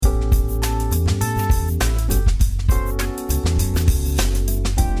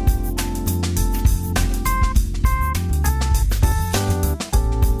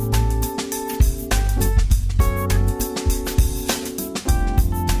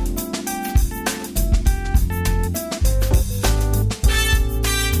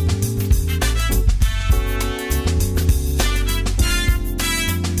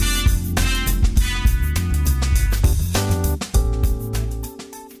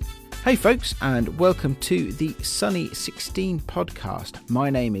Hey folks, and welcome to the Sunny 16 podcast.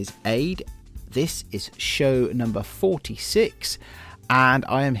 My name is Aid. This is show number 46, and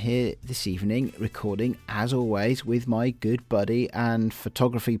I am here this evening recording, as always, with my good buddy and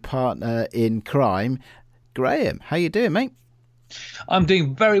photography partner in crime, Graham. How you doing, mate? I'm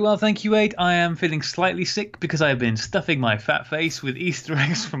doing very well, thank you, Aid. I am feeling slightly sick because I've been stuffing my fat face with Easter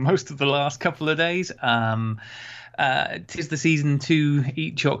eggs for most of the last couple of days. 'Tis the season to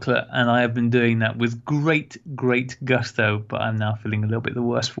eat chocolate, and I have been doing that with great gusto, but I'm now feeling a little bit the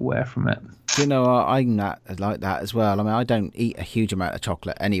worse for wear from it. You know, I'm like that as well. I mean, I don't eat a huge amount of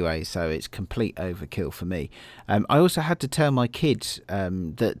chocolate anyway, so it's complete overkill for me. I also had to tell my kids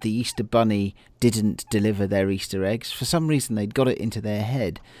that the Easter Bunny didn't deliver their Easter eggs. For some reason, they'd got it into their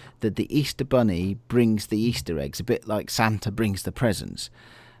head that the Easter Bunny brings the Easter eggs, a bit like Santa brings the presents.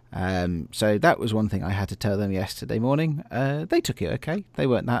 So that was one thing I had to tell them yesterday morning. They took it okay. They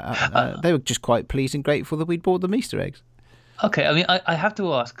weren't that. They were just quite pleased and grateful that we'd bought them Easter eggs. Okay, I mean, I have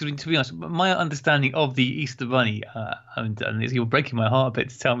to ask, because to be honest, my understanding of the Easter Bunny, and you're breaking my heart a bit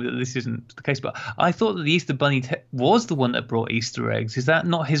to tell me that this isn't the case, but I thought that the Easter Bunny was the one that brought Easter eggs. Is that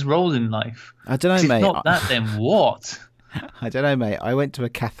not his role in life? I don't know, mate. If not that, then what? I don't know, mate. I went to a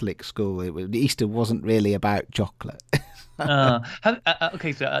Catholic school. Easter wasn't really about chocolate.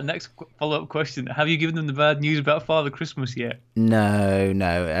 Okay, so next follow-up question. Have you given them the bad news about Father Christmas yet? No.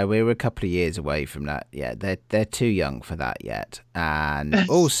 We were a couple of years away from that. Yeah, they're too young for that yet. And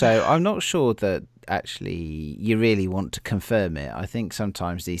also, I'm not sure that actually you really want to confirm it. I think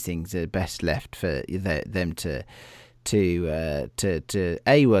sometimes these things are best left for them to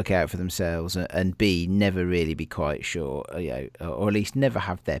A, work out for themselves, and B, never really be quite sure, or at least never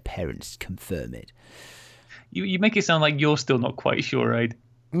have their parents confirm it. You make it sound like you're still not quite sure, right?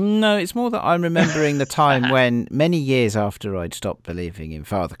 No, it's more that I'm remembering the time when, many years after I'd stopped believing in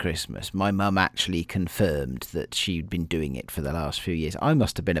Father Christmas, my mum actually confirmed that she'd been doing it for the last few years. I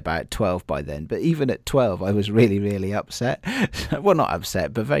must have been about 12 by then, but even at 12 I was really upset. Well, not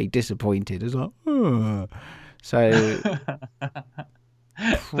upset, but very disappointed. I was like, oh. So... But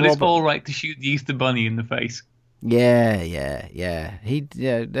it's all right to shoot the Easter Bunny in the face. Yeah.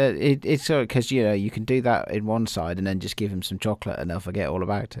 It's sort of because you can do that in one side and then just give him some chocolate and they'll forget all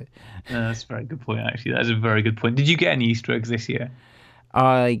about it. That's a very good point. Actually, that's a very good point. Did you get any Easter eggs this year?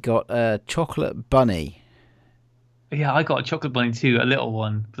 I got a chocolate bunny. Yeah, I got a chocolate bunny too, a little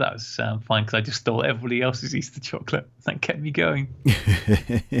one. But that was fine because I just stole everybody else's Easter chocolate. That kept me going.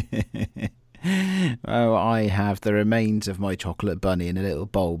 Oh, I have the remains of my chocolate bunny in a little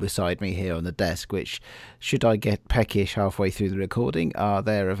bowl beside me here on the desk, which, should I get peckish halfway through the recording, are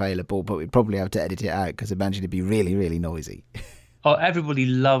there available, but we'd probably have to edit it out because I imagine it'd be really noisy. Oh, everybody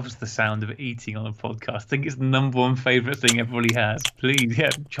loves the sound of eating on a podcast. I think it's the number one favourite thing everybody has. Please,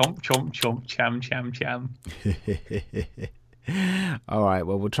 yeah, chomp, chomp, chomp, cham. All right,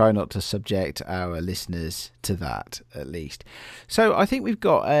 well, we'll try not to subject our listeners to that, at least. So I think we've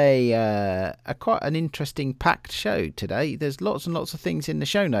got a quite an interesting packed show today. There's lots and lots of things in the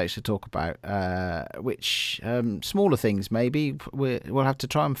show notes to talk about, which smaller things maybe. We'll have to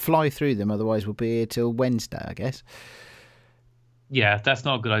try and fly through them, otherwise we'll be here till Wednesday, I guess. Yeah, that's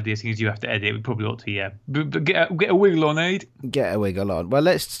not a good idea, since you have to edit. We probably ought to, yeah. But get a wiggle on, Aid. Get a wiggle on. Well,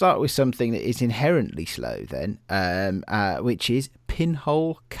 let's start with something that is inherently slow then, which is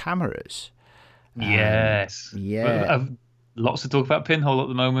pinhole cameras. Yes. Yeah. Lots to talk about pinhole at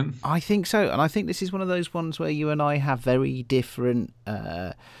the moment. I think so, and I think this is one of those ones where you and I have very different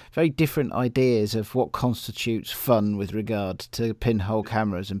ideas of what constitutes fun with regard to pinhole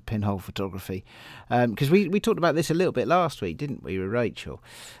cameras and pinhole photography. Because we talked about this a little bit last week, didn't we, with Rachel?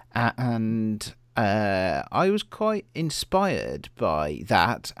 And I was quite inspired by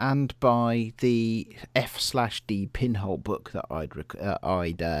that and by the F/D pinhole book that I'd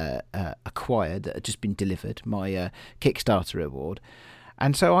acquired, that had just been delivered, my Kickstarter award.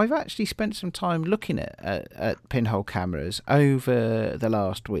 And so I've actually spent some time looking at pinhole cameras over the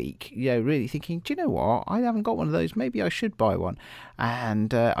last week, really thinking, do you know what? I haven't got one of those. Maybe I should buy one.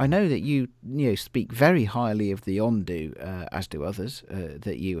 And I know that you speak very highly of the Ondu, as do others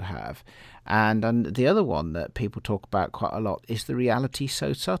that you have. And the other one that people talk about quite a lot is the Reality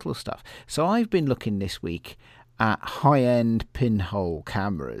So Subtle stuff. So I've been looking this week at high-end pinhole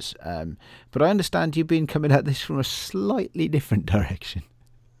cameras. But I understand you've been coming at this from a slightly different direction.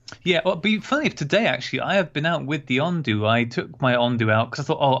 Yeah, well, it'd be funny if today, actually, I have been out with the Ondu. I took my Ondu out because I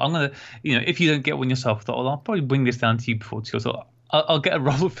thought, I'm going to, if you don't get one yourself, I thought, I'll probably bring this down to you before too. I thought, I'll get a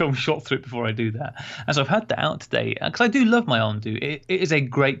roll of film shot through it before I do that. And so I've had that out today because I do love my Ondu. It is a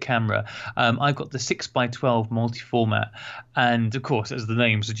great camera. I've got the 6x12 multi-format, and of course, as the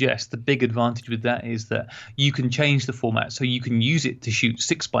name suggests, the big advantage with that is that you can change the format, so you can use it to shoot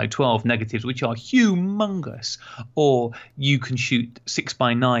 6x12 negatives, which are humongous, or you can shoot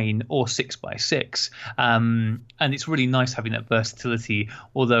 6x9 or 6x6. And it's really nice having that versatility.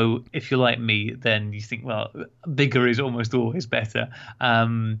 Although, if you're like me, then you think, well, bigger is almost always better.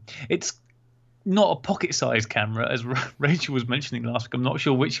 It's not a pocket-sized camera, as Rachel was mentioning last week. I'm not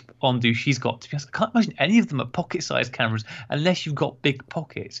sure which Ondu she's got. To be honest, I can't imagine any of them are pocket-sized cameras unless you've got big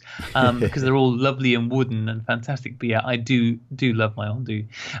pockets, because they're all lovely and wooden and fantastic. But yeah, I do love my Ondu.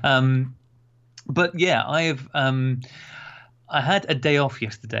 But yeah, I had a day off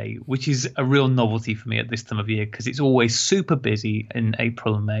yesterday, which is a real novelty for me at this time of year because it's always super busy in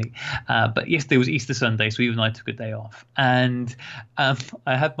April and May. But yesterday was Easter Sunday, so even I took a day off. And I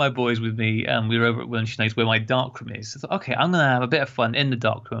had my boys with me. We were over at Will and Sinead's where my darkroom is. So I thought, okay, I'm going to have a bit of fun in the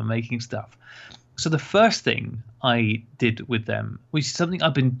darkroom and making stuff. So the first thing I did with them, which is something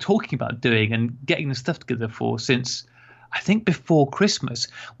I've been talking about doing and getting the stuff together for since I think before Christmas,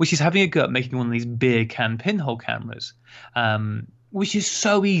 which is having a go at making one of these beer can pinhole cameras, which is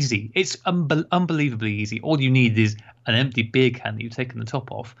so easy. It's unbelievably easy. All you need is an empty beer can that you've taken the top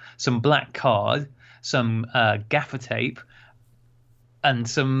off, some black card, some gaffer tape, and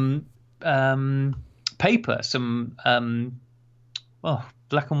some paper, some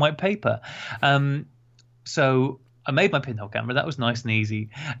black and white paper. So I made my pinhole camera. That was nice and easy.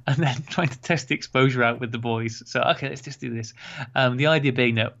 And then trying to test the exposure out with the boys. So, okay, let's just do this. The idea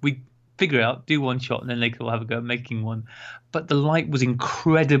being that we figure out, do one shot, and then they could all have a go at making one. But the light was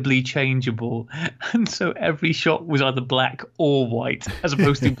incredibly changeable. And so every shot was either black or white, as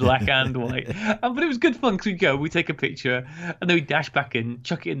opposed to black and white. But it was good fun because we take a picture, and then we dash back in,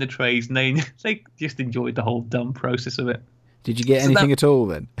 chuck it in the trays, and they just enjoyed the whole dumb process of it. Did you get anything at all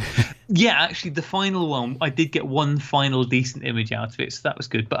then? Yeah, actually, the final one, I did get one final decent image out of it, so that was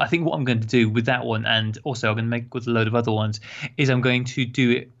good. But I think what I'm going to do with that one, and also I'm going to make with a load of other ones, is I'm going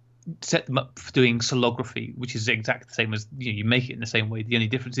to set them up for doing solography, which is exactly the same as you make it in the same way. The only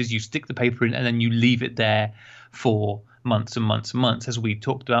difference is you stick the paper in and then you leave it there for months and months and months, as we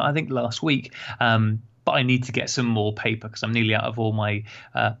talked about, I think, last week. But I need to get some more paper because I'm nearly out of all my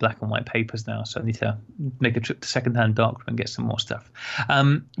black and white papers now. So I need to make a trip to secondhand darkroom and get some more stuff.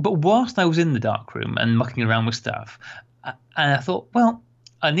 But whilst I was in the darkroom and mucking around with stuff, and I thought, well,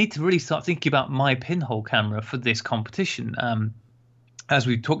 I need to really start thinking about my pinhole camera for this competition. As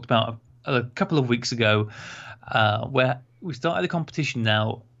we talked about a couple of weeks ago, where we started a competition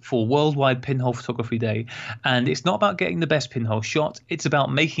now for Worldwide Pinhole Photography Day. And it's not about getting the best pinhole shot. It's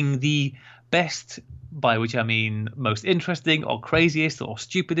about making the best, by which I mean most interesting or craziest or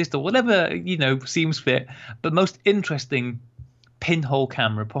stupidest or whatever, seems fit, but most interesting pinhole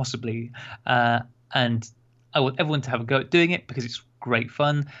camera possibly. And I want everyone to have a go at doing it because it's great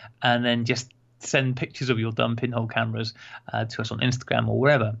fun. And then just send pictures of your dumb pinhole cameras to us on Instagram or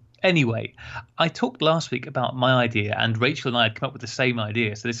wherever. Anyway, I talked last week about my idea, and Rachel and I had come up with the same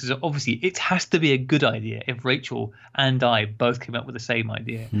idea. So this is obviously, it has to be a good idea if Rachel and I both came up with the same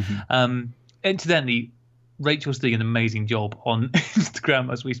idea. Mm-hmm. Incidentally, Rachel's doing an amazing job on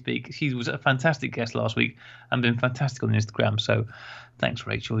Instagram as we speak. She was a fantastic guest last week and been fantastic on Instagram. So thanks,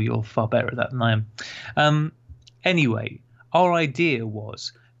 Rachel. You're far better at that than I am. Anyway, our idea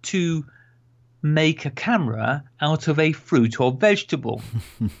was to make a camera out of a fruit or vegetable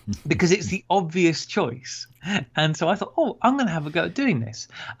because it's the obvious choice. And so I thought, I'm going to have a go at doing this.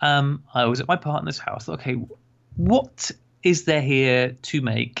 I was at my partner's house. Thought, okay, what is there here to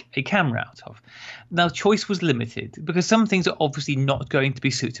make a camera out of? Now, choice was limited because some things are obviously not going to be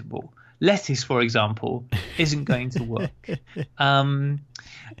suitable. Lettuce, for example, isn't going to work.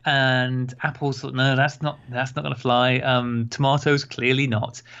 And apples, no, that's not going to fly. Tomatoes, clearly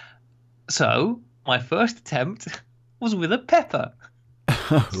not. So my first attempt was with a pepper.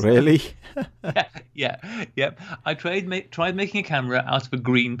 Really? Yeah. I tried making a camera out of a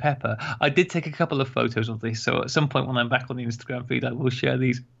green pepper. I did take a couple of photos of this, so at some point when I'm back on the Instagram feed, I will share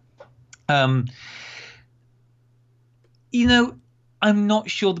these. I'm not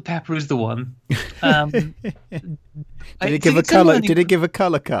sure the pepper is the one. Did it give a color? Did it give a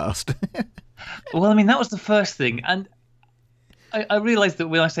color cast? Well, I mean, that was the first thing, and I realised that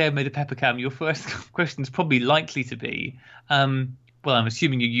when I say I made a pepper cam, your first question is probably likely to be, well, I'm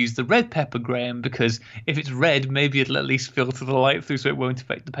assuming you used the red pepper, Graham, because if it's red, maybe it'll at least filter the light through so it won't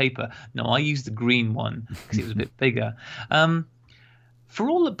affect the paper. No, I used the green one because it was a bit bigger. For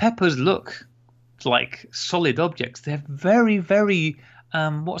all that peppers look like solid objects. They're very, very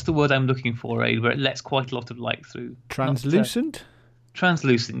what's the word I'm looking for, Aid, where it lets quite a lot of light through. Translucent?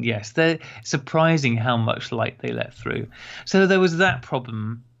 Translucent, yes. They're surprising how much light they let through. So there was that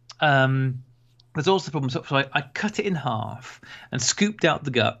problem. There's also the problem. So I cut it in half and scooped out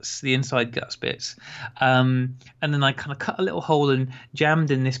the guts, the inside guts bits, and then I kind of cut a little hole and jammed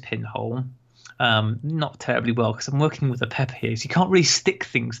in this pinhole. Not terribly well because I'm working with a pepper here, so you can't really stick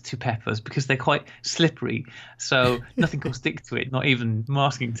things to peppers because they're quite slippery. So nothing can stick to it, not even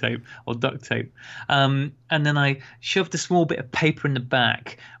masking tape or duct tape. And then I shoved a small bit of paper in the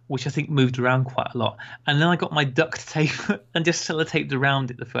back, which I think moved around quite a lot. And then I got my duct tape and just sellotaped around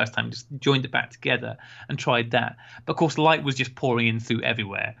it the first time, just joined it back together and tried that. But of course, light was just pouring in through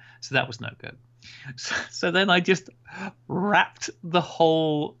everywhere, so that was no good. So then I just wrapped the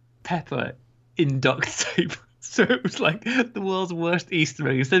whole pepper in duct tape. So it was like the world's worst Easter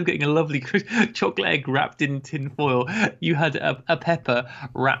egg. Instead of getting a lovely chocolate egg wrapped in tin foil, you had a pepper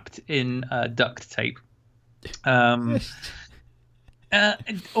wrapped in duct tape.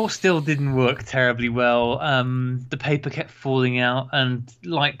 It all still didn't work terribly well. The paper kept falling out and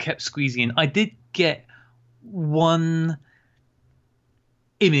light kept squeezing in. I did get one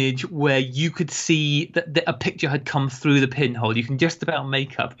image where you could see that a picture had come through the pinhole. You can just about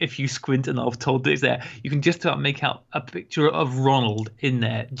make up, if you squint, and I've told that it's there, you can just about make out a picture of Ronald in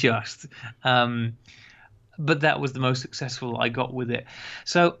there just. But that was the most successful I got with it.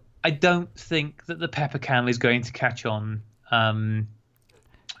 So I don't think that the pepper cam is going to catch on.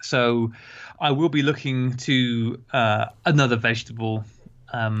 So I will be looking to another vegetable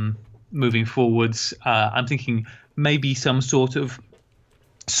moving forwards. I'm thinking maybe some sort of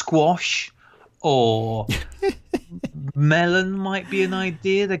squash or melon might be an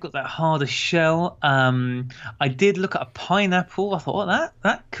idea. They've got that harder shell. I did look at a pineapple. I thought,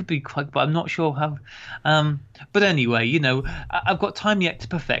 that could be quite, but I'm not sure how. But anyway, I've got time yet to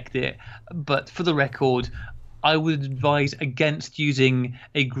perfect it. But for the record, I would advise against using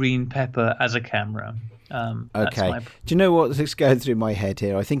a green pepper as a camera. Okay. Do you know what's going through my head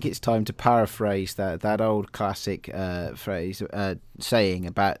here? I think it's time to paraphrase that old classic phrase, saying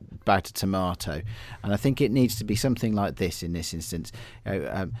about a tomato, and I think it needs to be something like this in this instance.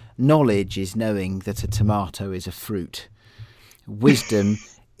 Knowledge is knowing that a tomato is a fruit. Wisdom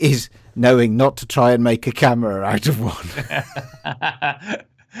is knowing not to try and make a camera out of one.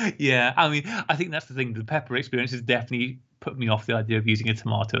 Yeah, I mean, I think that's the thing. The pepper experience has definitely put me off the idea of using a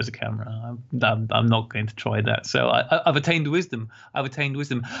tomato as a camera. I'm not going to try that. So I've attained wisdom. I'm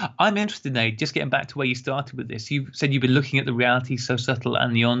interested, Nate, just getting back to where you started with this. You said you've been looking at the Reality So Subtle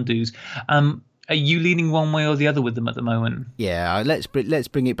and the Ondos. Are you leaning one way or the other with them at the moment? Yeah, let's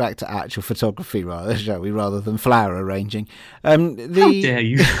bring it back to actual photography, shall we, rather than flower arranging. How dare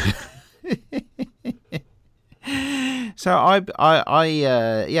you? So I've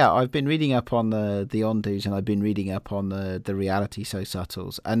been reading up on the Ondos, and I've been reading up on the Reality So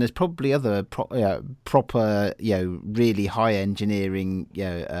Subtles, and there's probably other proper really high engineering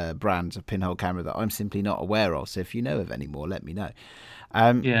brands of pinhole camera that I'm simply not aware of. So if you know of any more, let me know.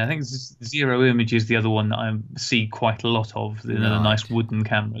 Yeah, I think Zero Image is the other one that I see quite a lot of. The nice wooden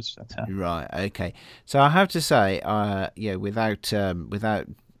cameras. Right. Okay. So I have to say, without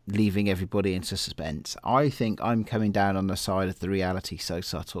leaving everybody in suspense, I think I'm coming down on the side of the Reality So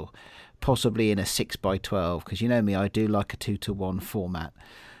Subtle, possibly in a 6x12, because you know me, I do like a 2:1 format,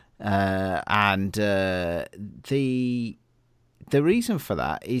 and the reason for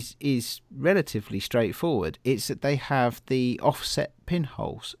that is relatively straightforward. It's that they have the offset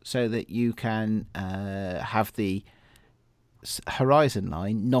pinholes so that you can have the horizon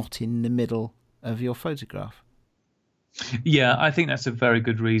line not in the middle of your photograph. Yeah, I think that's a very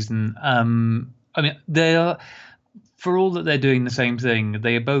good reason. I mean, they are, for all that they're doing the same thing,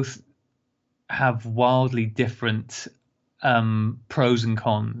 they both have wildly different pros and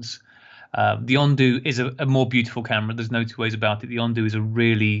cons. The Ondo is a more beautiful camera. There's no two ways about it. The Ondo is a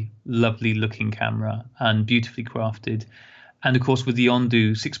really lovely looking camera and beautifully crafted. And of course, with the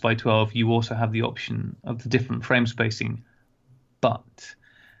Ondo 6x12, you also have the option of the different frame spacing. But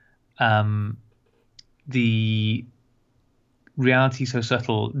the Reality So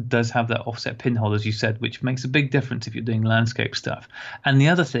Subtle does have that offset pinhole, as you said, which makes a big difference if you're doing landscape stuff. And the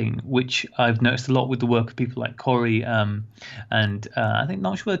other thing, which I've noticed a lot with the work of people like Corey, and I think,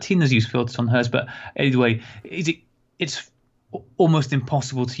 not sure whether Tina's used filters on hers, but anyway, it's almost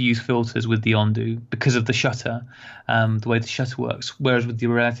impossible to use filters with the Ondo because of the shutter, the way the shutter works. Whereas with the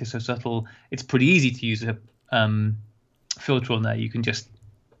Reality So Subtle, it's pretty easy to use a filter on there. You can just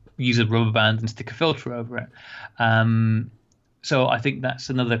use a rubber band and stick a filter over it. So I think that's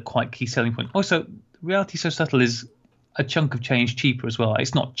another quite key selling point. Also, Reality So Subtle is a chunk of change cheaper as well.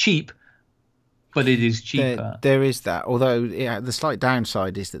 It's not cheap, but it is cheaper. There is that. Although the slight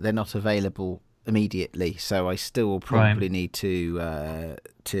downside is that they're not available immediately, so I still will probably need to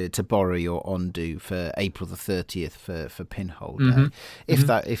borrow your Ondu for April the 30th for Pinhole Day,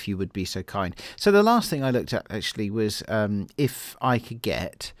 if you would be so kind. So the last thing I looked at actually was if I could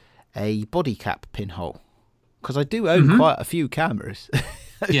get a body cap pinhole, because I do own quite a few cameras.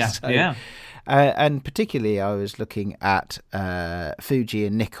 And particularly I was looking at Fuji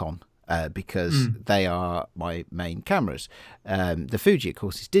and Nikon. Because they are my main cameras. The Fuji, of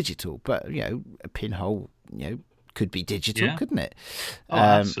course, is digital, but a pinhole, could be digital, couldn't it? Oh,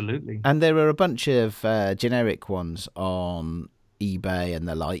 absolutely. And there are a bunch of generic ones on eBay and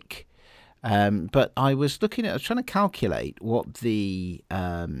the like. But I was trying to calculate what the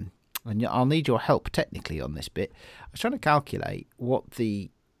and I'll need your help technically on this bit. I was trying to calculate what the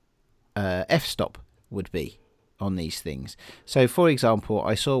f-stop would be on these things. So, for example,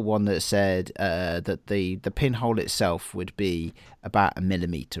 I saw one that said that the pinhole itself would be about 1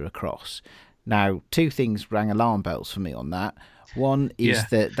 millimeter across. Now, two things rang alarm bells for me on that. One is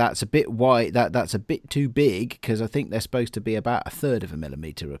that's a bit wide. That's a bit too big, because I think they're supposed to be about 1/3 of a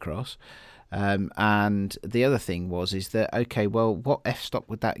millimeter across. And the other thing is that, okay, well, what f-stop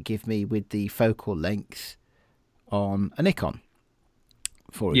would that give me with the focal length on a Nikon,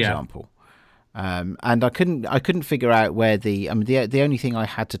 for example? And I couldn't figure out where the only thing I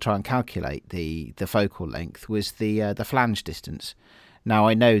had to try and calculate the focal length was the flange distance. Now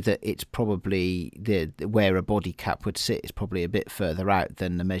I know that it's probably where a body cap would sit is probably a bit further out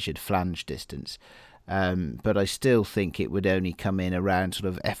than the measured flange distance, but I still think it would only come in around sort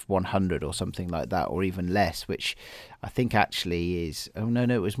of f100 or something like that, or even less, which I think actually is it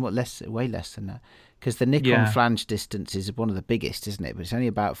was way less than that. Because the Nikon flange distance is one of the biggest, isn't it? But it's only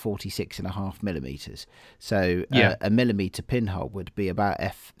about 46.5 millimeters. So a millimeter pinhole would be about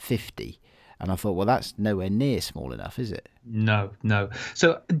f50. And I thought, well, that's nowhere near small enough, is it? No.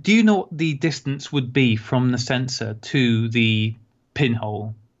 So do you know what the distance would be from the sensor to the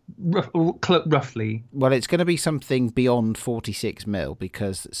pinhole? Roughly. Well, it's going to be something beyond 46 mil,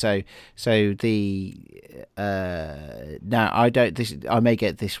 because now I may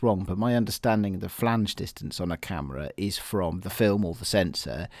get this wrong, but my understanding of the flange distance on a camera is from the film or the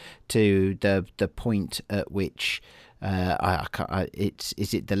sensor to the point at which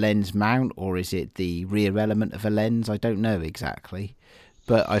is it the lens mount, or is it the rear element of a lens? I don't know exactly,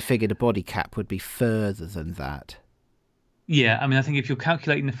 but I figured a body cap would be further than that. Yeah, I mean, I think if you're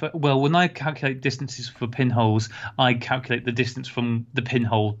calculating when I calculate distances for pinholes, I calculate the distance from the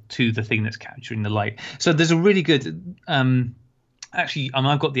pinhole to the thing that's capturing the light. So there's a really good, actually,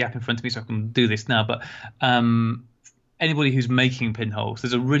 I've got the app in front of me, so I can do this now. But anybody who's making pinholes,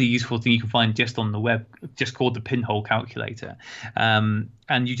 there's a really useful thing you can find just on the web, just called the pinhole calculator, and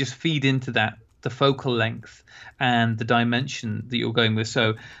you just feed into that the focal length and the dimension that you're going with.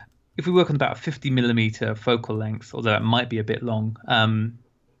 So if we work on about a 50 millimeter focal length, although that might be a bit long,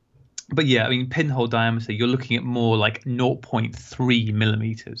 but yeah, I mean, pinhole diameter, you're looking at more like 0.3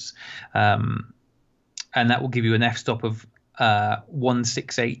 millimeters, and that will give you an f-stop of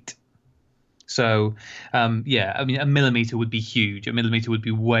 168. So yeah, I mean, a millimeter would be huge. A millimeter would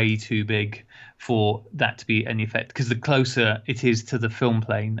be way too big for that to be any effect, because the closer it is to the film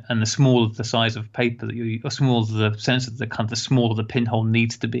plane and the smaller the size of paper that or smaller the sensor, the smaller the pinhole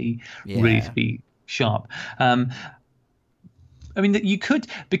needs to be really to be sharp. I mean, that you could,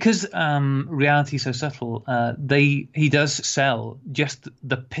 because Reality So Subtle, he does sell just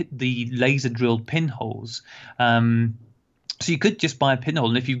the laser drilled pinholes. So you could just buy a pinhole,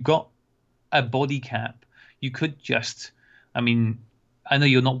 and if you've got a body cap, you could just, I mean, I know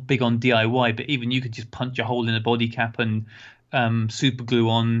you're not big on DIY, but even you could just punch a hole in a body cap and super glue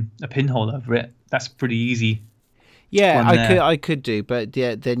on a pinhole over it. That's pretty easy. Yeah, I could do, but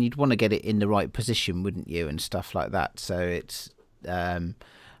yeah, then you'd want to get it in the right position, wouldn't you, and stuff like that. So it's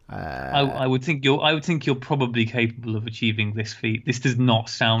I would think you're probably capable of achieving this feat. This does not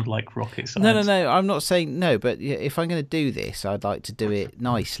sound like rocket science. No. I'm not saying no, but if I'm going to do this, I'd like to do it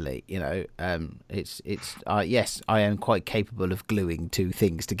nicely. Yes, I am quite capable of gluing two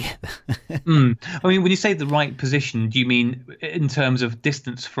things together. I mean, when you say the right position, do you mean in terms of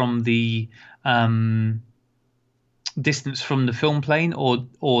distance from the distance from the film plane, or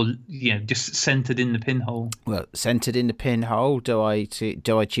just centered in the pinhole? Well, centered in the pinhole. Do I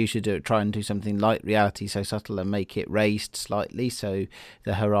choose to try and do something like Reality So Subtle and make it raised slightly so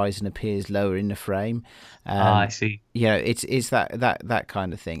the horizon appears lower in the frame? I see. It's that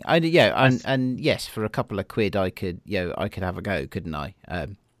kind of thing. And yes, for a couple of quid, I could have a go, couldn't I?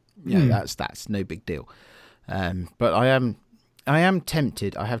 That's no big deal. But I am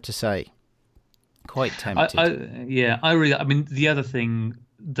tempted, I have to say. Quite tempted. I mean, the other thing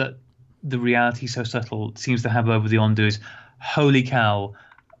that the Reality So Subtle seems to have over the Ondu is, holy cow,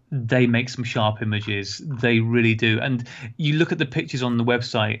 they make some sharp images. They really do. And you look at the pictures on the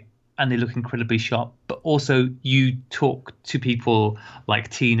website and they look incredibly sharp. But also you talk to people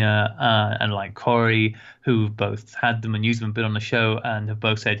like Tina and like Corey, who've both had them and used them a bit on the show, and have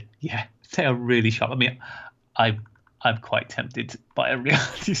both said, yeah, they are really sharp. I mean, I'm quite tempted by a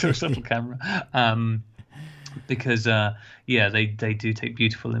Reality So Subtle camera, because they do take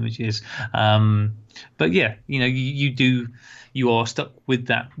beautiful images. But yeah, you are stuck with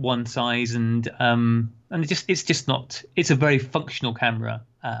that one size, and it's just not. It's a very functional camera,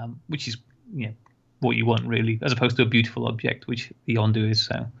 which is what you want really, as opposed to a beautiful object, which the Ondu is.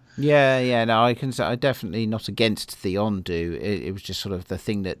 So. Yeah, no, I can say I'm definitely not against the Ondu. It was just sort of the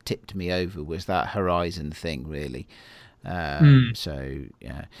thing that tipped me over was that horizon thing, really. So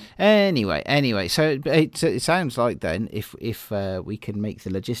yeah. Anyway, so it sounds like then if we can make the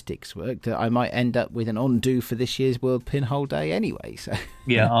logistics work, that I might end up with an Ondu for this year's World Pinhole Day anyway. So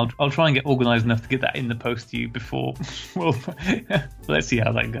yeah, I'll try and get organised enough to get that in the post to you before. Well, let's see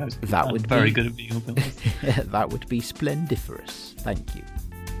how that goes. I'm very good at being organised. That would be splendiferous. Thank you.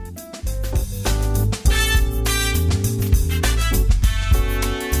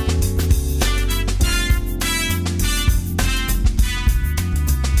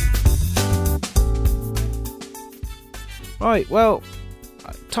 Right, well,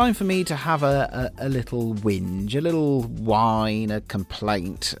 time for me to have a little whinge, a little whine, a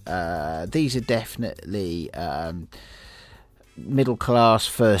complaint. These are definitely middle-class,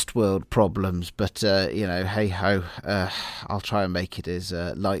 first-world problems, but, hey-ho, I'll try and make it as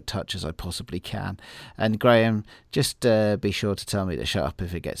light touch as I possibly can. And, Graham, just be sure to tell me to shut up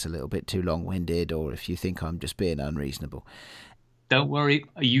if it gets a little bit too long-winded, or if you think I'm just being unreasonable. Don't worry,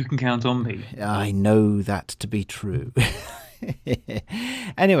 you can count on me. I know that to be true.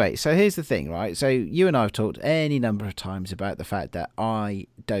 Anyway, so here's the thing, right? So you and I have talked any number of times about the fact that I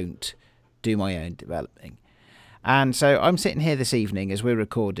don't do my own developing. And so I'm sitting here this evening as we're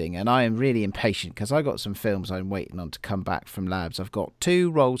recording, and I am really impatient because I got some films I'm waiting on to come back from labs. I've got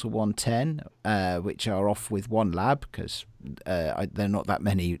 2 rolls of 110, which are off with one lab because there are not that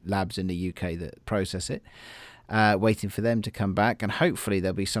many labs in the UK that process it. Waiting for them to come back, and hopefully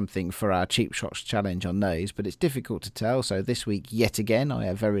there'll be something for our cheap shots challenge on those, but it's difficult to tell. So this week, yet again, I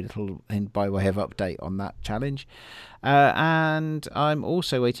have very little by way of update on that challenge, and I'm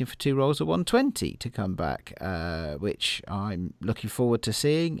also waiting for 2 rolls of 120 to come back, which I'm looking forward to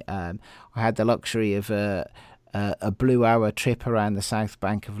seeing. I had the luxury of a blue hour trip around the south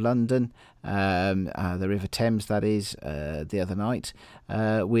bank of London, the River Thames, that is, the other night,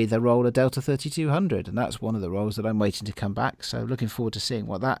 with a roll of Delta 3200, and that's one of the rolls that I'm waiting to come back. So looking forward to seeing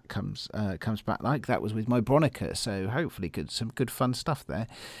what that comes back like. That was with my Bronica, so hopefully some good fun stuff there.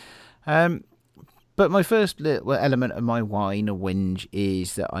 But my first little element of my whine or whinge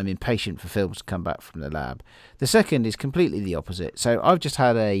is that I'm impatient for films to come back from the lab. The second is completely the opposite. So I've just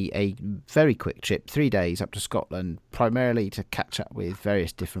had a very quick trip, 3 days up to Scotland, primarily to catch up with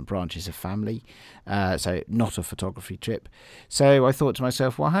various different branches of family. So not a photography trip. So I thought to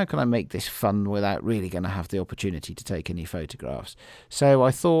myself, well, how can I make this fun without really going to have the opportunity to take any photographs? So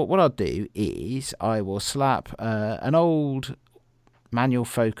I thought what I'll do is I will slap an old manual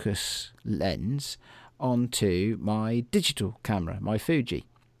focus lens onto my digital camera, my Fuji,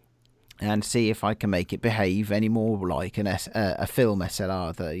 and see if I can make it behave any more like a film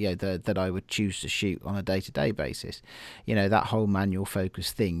SLR that I would choose to shoot on a day-to-day basis. That whole manual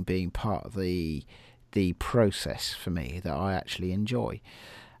focus thing being part of the process for me that I actually enjoy.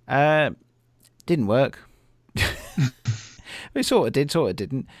 Didn't work. It sort of did, sort of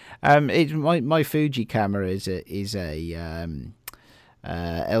didn't. My Fuji camera is a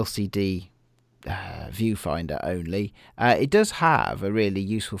LCD viewfinder only. It does have a really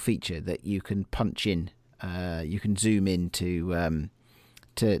useful feature that you can punch in. You can zoom in to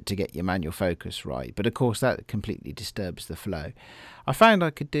get your manual focus right, but of course that completely disturbs the flow. I found I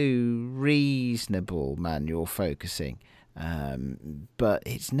could do reasonable manual focusing, but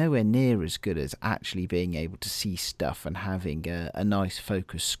it's nowhere near as good as actually being able to see stuff and having a nice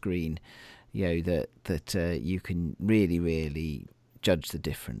focus screen that you can really judge the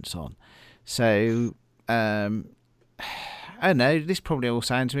difference on. So I don't know, this probably all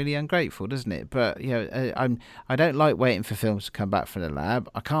sounds really ungrateful, doesn't it? But I don't like waiting for films to come back from the lab.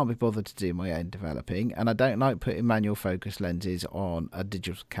 I can't be bothered to do my own developing, and I don't like putting manual focus lenses on a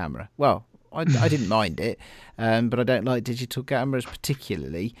digital camera. Well, I didn't mind it, but I don't like digital cameras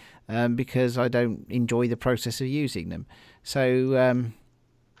particularly because I don't enjoy the process of using them. So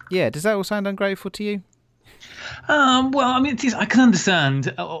does that all sound ungrateful to you? Well, I mean, I can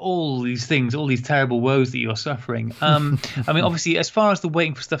understand all these things, all these terrible woes that you're suffering. I mean, obviously, as far as the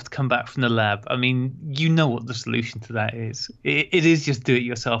waiting for stuff to come back from the lab, I mean, you know what the solution to that is. It is just do it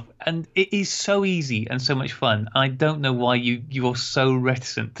yourself, and it is so easy and so much fun. I don't know why you're so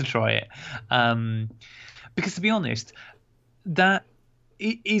reticent to try it, because to be honest, that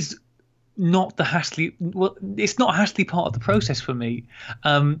it is not the hassly. Well, it's not a hassly part of the process for me.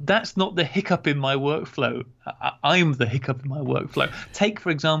 That's not the hiccup in my workflow. I'm the hiccup in my workflow. Take, for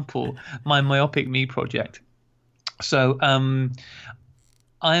example, my Myopic Me project. So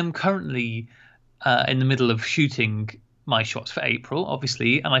I am currently in the middle of shooting my shots for April,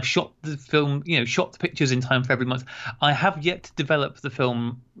 obviously, and I've shot the film, shot the pictures in time for every month. I have yet to develop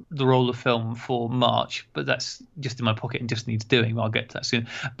the roll of film for March, but that's just in my pocket and just needs doing. I'll get to that soon.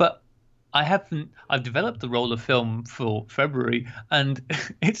 But I've developed the roll of film for February, and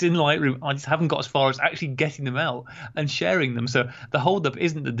it's in Lightroom. I just haven't got as far as actually getting them out and sharing them. So the holdup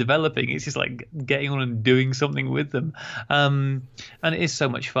isn't the developing, it's just like getting on and doing something with them. And it is so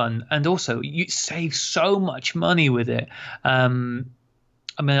much fun. And also you save so much money with it. I mean,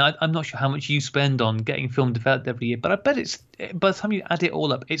 I'm not sure how much you spend on getting film developed every year, but I bet it's, by the time you add it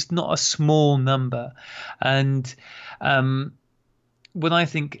all up, it's not a small number. And when I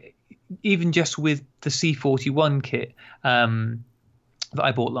think, even just with the C41 kit that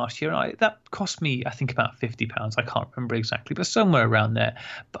I bought last year, that cost me, I think, about £50. I can't remember exactly, but somewhere around there.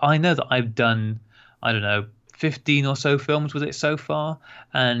 But I know that I've done, I don't know, 15 or so films with it so far,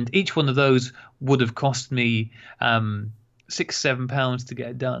 and each one of those would have cost me £6-7 to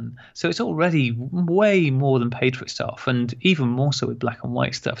get done. So it's already way more than paid for itself, and even more so with black and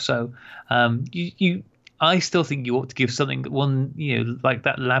white stuff. So I still think you ought to give something like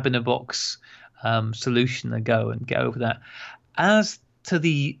that lab in a box solution a go and get over that. As to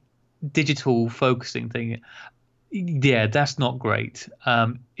the digital focusing thing, yeah, that's not great.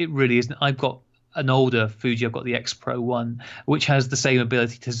 It really isn't. I've got an older Fuji. I've got the X Pro 1, which has the same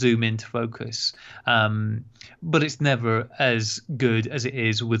ability to zoom into focus, but it's never as good as it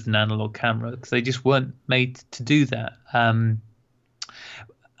is with an analog camera because they just weren't made to do that.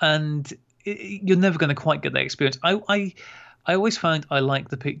 And you're never going to quite get that experience. I always find I like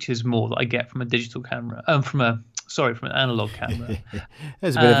the pictures more that I get from a digital camera, from an analog camera.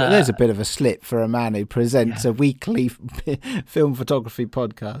 There's a bit of a slip for a man who presents a weekly film photography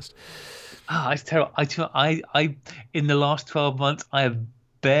podcast. It's terrible. I in the last 12 months, I have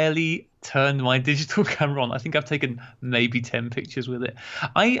barely turned my digital camera on. I think I've taken maybe 10 pictures with it.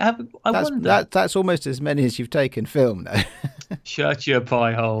 I wonder. That's almost as many as you've taken film, though. Shut your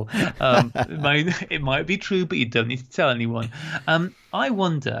pie hole. It might be true, but you don't need to tell anyone. I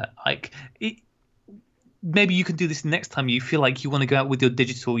wonder, maybe you can do this next time you feel like you want to go out with your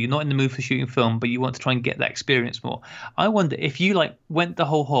digital. You're not in the mood for shooting film, but you want to try and get that experience more. I wonder if you went the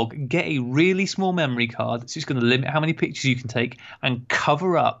whole hog, get a really small memory card that's just going to limit how many pictures you can take and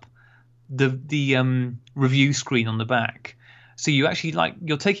cover up the review screen on the back. So you actually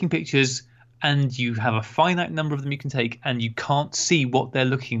you're taking pictures and you have a finite number of them you can take and you can't see what they're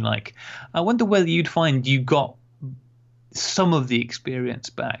looking like. I wonder whether you'd find you got some of the experience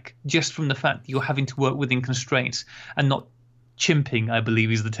back just from the fact that you're having to work within constraints and not chimping, I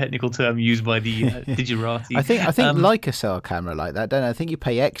believe is the technical term used by the Digirati. I think Leica sell a camera like that, don't I? I think you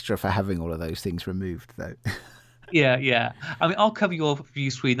pay extra for having all of those things removed, though. Yeah. I mean, I'll cover your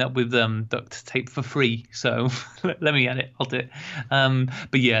view screen up with duct tape for free. So let me at it. I'll do it.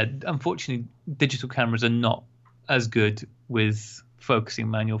 But yeah, unfortunately, digital cameras are not as good with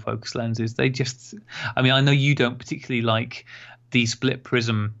focusing manual focus lenses. They just, I mean, I know you don't particularly like the split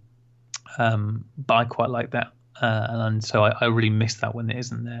prism, but I quite like that. And so I really miss that when it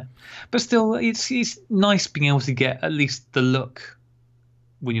isn't there. But still, it's nice being able to get at least the look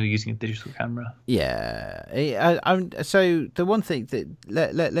when you're using a digital camera. Yeah. So the one thing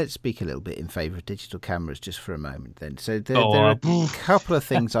that let's speak a little bit in favour of digital cameras just for a moment then. So there are a couple of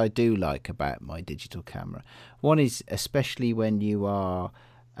things I do like about my digital camera. One is especially when you are,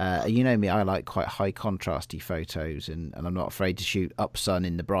 you know me, I like quite high contrasty photos and I'm not afraid to shoot up sun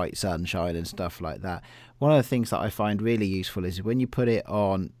in the bright sunshine and stuff like that. One of the things that I find really useful is when you put it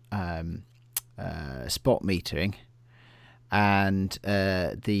on spot metering, and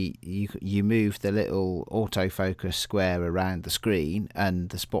you move the little autofocus square around the screen, and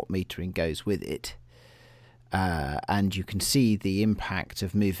the spot metering goes with it. And you can see the impact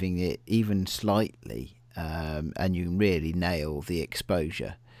of moving it even slightly, and you can really nail the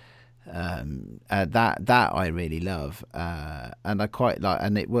exposure. That I really love, and I quite like,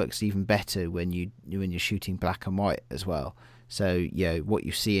 and it works even better when you're shooting black and white as well. So what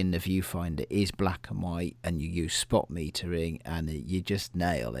you see in the viewfinder is black and white, and you use spot metering, and you just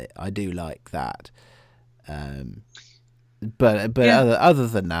nail it. I do like that. But other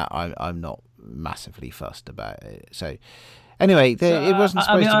than that, I'm not massively fussed about it. So anyway, it wasn't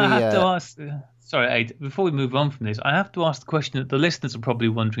supposed to be. I have to ask. Sorry, Aid, before we move on from this, I have to ask the question that the listeners are probably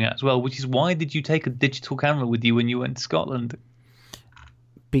wondering at as well, which is, why did you take a digital camera with you when you went to Scotland?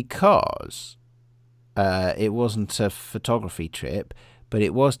 Because it wasn't a photography trip, but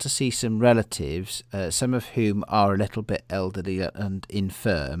it was to see some relatives, some of whom are a little bit elderly and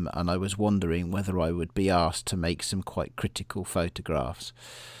infirm, and I was wondering whether I would be asked to make some quite critical photographs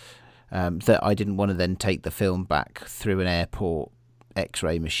that I didn't want to then take the film back through an airport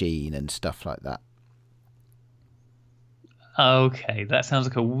X-ray machine and stuff like that. Okay, that sounds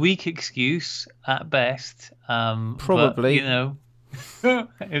like a weak excuse at best. Probably, but,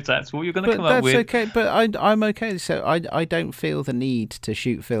 if that's what you're going to come up with. That's okay. But I'm okay. So I don't feel the need to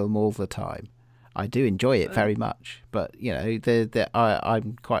shoot film all the time. I do enjoy it very much, but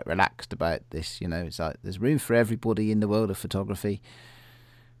I'm quite relaxed about this. It's like there's room for everybody in the world of photography.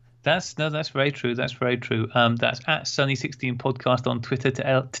 That's very true. That's very true. That's at Sunny16 podcast on Twitter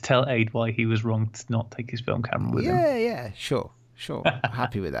to tell Aid why he was wrong to not take his film camera with him. Yeah, sure.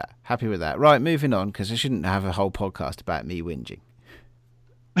 Happy with that. Right, moving on, because I shouldn't have a whole podcast about me whinging.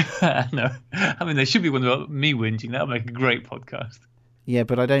 No, I mean there should be one about me whinging. That would make a great podcast. Yeah,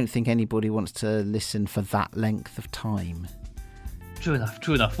 but I don't think anybody wants to listen for that length of time. True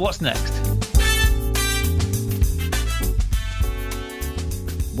enough. What's next?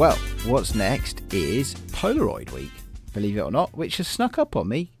 Well, what's next is Polaroid Week, believe it or not, which has snuck up on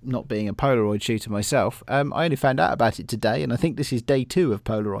me, not being a Polaroid shooter myself. I only found out about it today, and I think this is day 2 of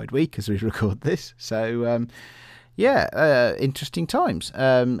Polaroid Week as we record this. So, interesting times.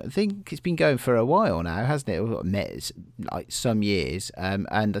 I think it's been going for a while now, hasn't it? Like some years, and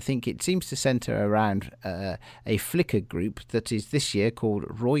I think it seems to centre around a Flickr group that is this year called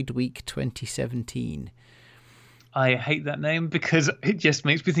Roid Week 2017. I hate that name because it just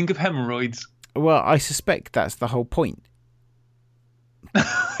makes me think of hemorrhoids. Well, I suspect that's the whole point.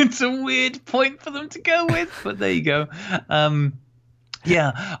 It's a weird point for them to go with, but there you go. I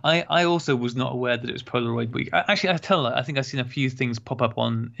also was not aware that it was Polaroid Week. I think I've seen a few things pop up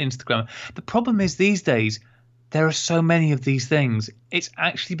on Instagram. The problem is these days, there are so many of these things. It's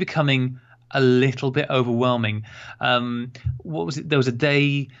actually becoming a little bit overwhelming. What was it? There was a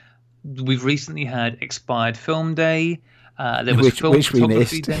day... We've recently had Expired Film Day. There was Film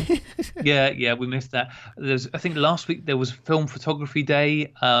Photography Day. Yeah, we missed that. I think last week there was Film Photography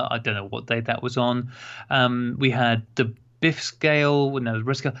Day. I don't know what day that was on. We had the BIF scale. No, the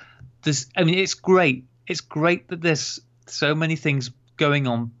risk scale. It's great. It's great that there's so many things going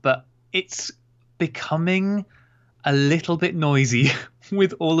on, but it's becoming a little bit noisy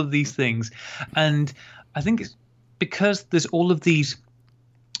with all of these things. And I think it's because there's all of these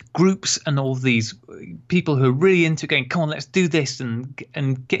groups and all these people who are really into going, come on, let's do this, and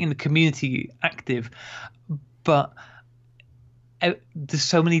getting the community active. But there's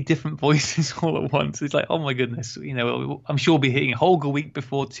so many different voices all at once. It's like, oh my goodness, I'm sure we'll be hitting Holger Week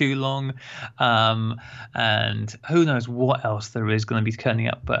before too long, and who knows what else there is going to be turning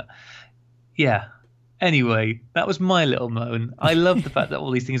up. But yeah. Anyway, that was my little moan. I love the fact that all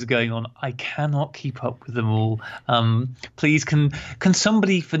these things are going on. I cannot keep up with them all. Please, can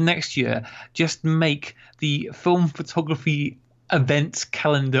somebody for next year just make the film photography events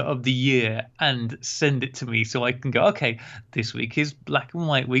calendar of the year and send it to me so I can go, okay, this week is Black and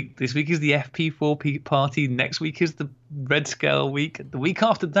White Week. This week is the FP4P party. Next week is the Red Scale Week. The week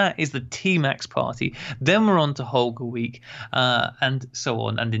after that is the T-Max party. Then we're on to Holger Week, and so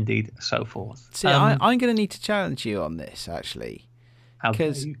on, and indeed so forth. See, I'm going to need to challenge you on this, actually.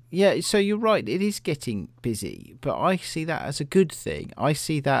 Because, so you're right, it is getting busy, but I see that as a good thing. I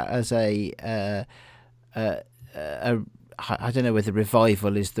see that as a I don't know whether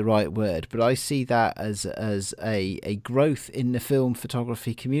revival is the right word, but I see that as a growth in the film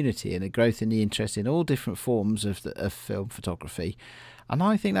photography community and a growth in the interest in all different forms of film photography, and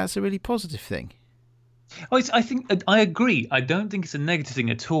I think that's a really positive thing. I think I agree. I don't think it's a negative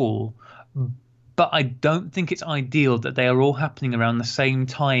thing at all, but I don't think it's ideal that they are all happening around the same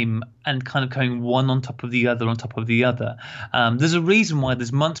time and kind of going one on top of the other on top of the other. There's a reason why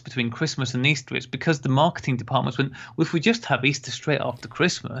there's months between Christmas and Easter. It's because the marketing departments went, well, if we just have Easter straight after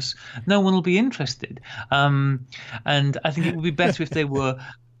Christmas, no one will be interested. And I think it would be better if they were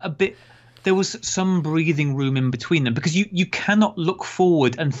there was some breathing room in between them, because you cannot look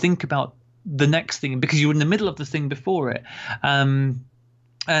forward and think about the next thing because you're in the middle of the thing before it.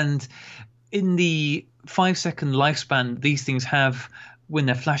 And in the 5-second lifespan these things have when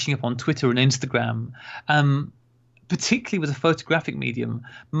they're flashing up on Twitter and Instagram, particularly with a photographic medium,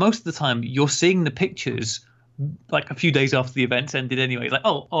 most of the time you're seeing the pictures like a few days after the events ended anyway. Like,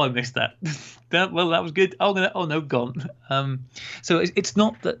 oh, I missed that. That was good. Oh no, gone. So it's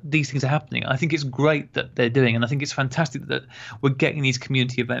not that these things are happening. I think it's great that they're doing, and I think it's fantastic that we're getting these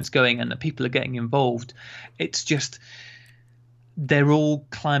community events going and that people are getting involved. It's just they're all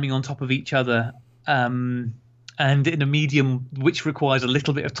climbing on top of each other, and in a medium which requires a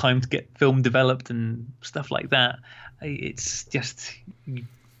little bit of time to get film developed and stuff like that. It's just.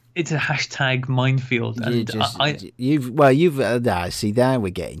 It's a hashtag minefield, and see, now we're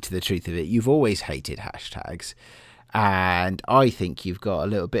getting to the truth of it. You've always hated hashtags, and I think you've got a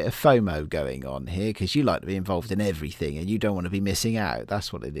little bit of FOMO going on here because you like to be involved in everything and you don't want to be missing out.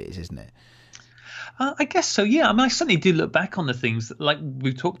 That's what it is, isn't it? I guess so, yeah. I mean, I certainly do look back on the things that, like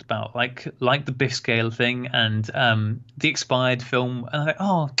we've talked about, like the Biff Scale thing and the expired film, and I'm like,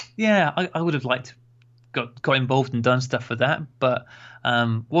 oh yeah, I would have liked to got involved and done stuff for that, but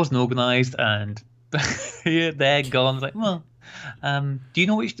wasn't organised, and here they're gone. It's like, well, do you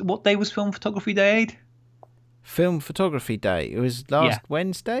know what day was Film Photography Day, Aid? Film Photography Day. It was last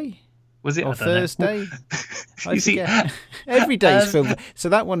Wednesday. Was it or Thursday? You see, every day is film. So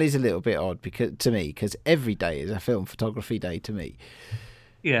that one is a little bit odd because every day is a film photography day to me.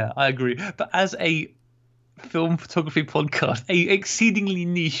 Yeah, I agree. But as a film photography podcast, a exceedingly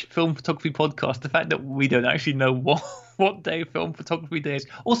niche film photography podcast, the fact that we don't actually know what day Film Photography Day is.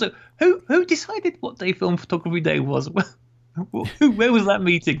 Also, who decided what day Film Photography Day was? Where was that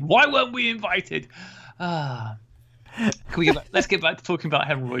meeting? Why weren't we invited? Let's get back to talking about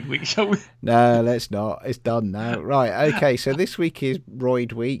Hemorrhoid Week, shall we? No, let's not. It's done now. Right, okay, so this week is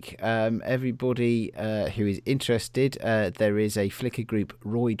Roid Week. Everybody who is interested, there is a Flickr group,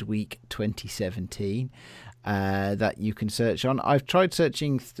 Roid Week 2017, that you can search on. I've tried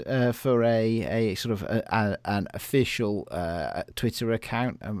searching for a sort of an official Twitter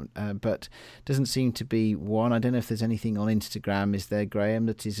account, but doesn't seem to be one. I don't know if there's anything on Instagram. Is there, Graham,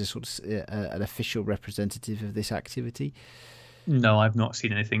 that is a sort of an official representative of this activity? No, I've not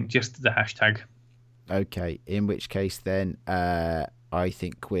seen anything. Just the hashtag. Okay, in which case then I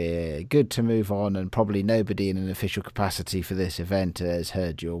think we're good to move on, and probably nobody in an official capacity for this event has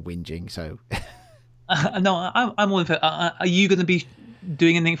heard your whinging, so... No, I'm all in for. Are you going to be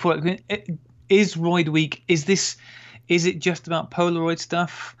doing anything for it? Is Roid Week? Is it just about Polaroid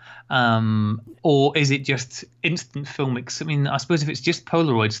stuff, or is it just instant filmics? I mean, I suppose if it's just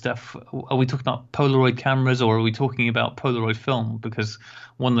Polaroid stuff, are we talking about Polaroid cameras, or are we talking about Polaroid film? Because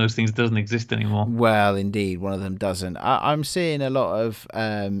one of those things doesn't exist anymore. Well, indeed, one of them doesn't. I'm seeing a lot of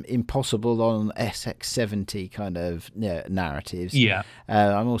Impossible on SX70 kind of narratives. Yeah.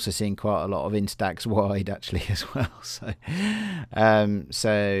 I'm also seeing quite a lot of Instax wide actually as well. So, I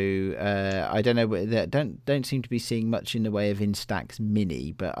don't know. Don't seem to be seeing much in the way of Instax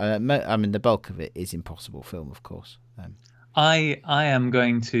Mini, but I mean the bulk of it is Impossible film, of course. I am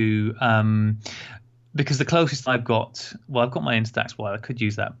going to. Because the closest I've got my Instax wire, I could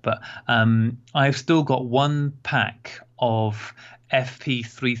use that, but I've still got one pack of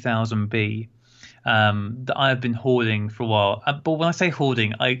FP3000B that I've been hoarding for a while. But when I say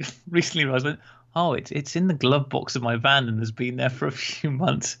hoarding, I recently realized, it's in the glove box of my van and has been there for a few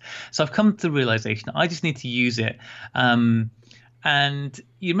months. So I've come to the realization I just need to use it. And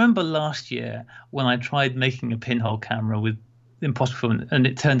you remember last year when I tried making a pinhole camera with Impossible film, and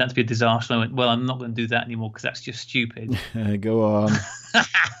it turned out to be a disaster. I went, well, I'm not going to do that anymore because that's just stupid. Go on.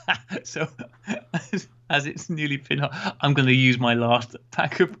 So, as it's nearly pinhole, I'm going to use my last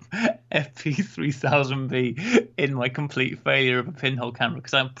pack of FP3000B in my complete failure of a pinhole camera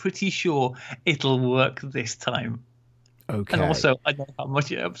because I'm pretty sure it'll work this time. Okay. And also, I know how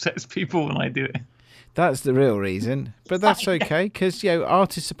much it upsets people when I do it. That's the real reason, but that's okay because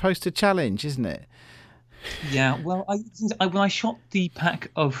art is supposed to challenge, isn't it? Yeah, well, when I shot the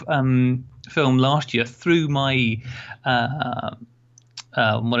pack of film last year through my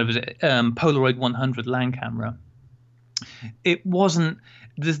Polaroid 100 Lang camera, it wasn't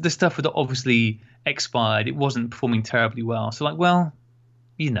the stuff had obviously expired. It wasn't performing terribly well. So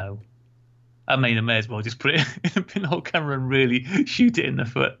I mean, I may as well just put it in a pinhole camera and really shoot it in the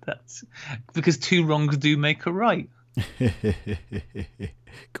foot. That's because two wrongs do make a right.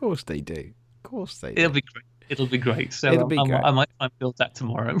 Of course they do. Of course they do. It'll be great. It'll be great. So It'll be great. I might try and build that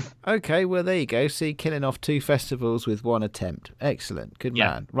tomorrow. Okay, well, there you go. See, killing off 2 festivals with 1 attempt. Excellent. Good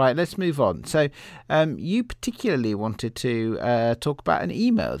Yeah. man. Right, let's move on. So you particularly wanted to talk about an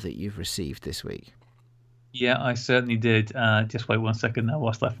email that you've received this week. Yeah, I certainly did. Just wait 1 second now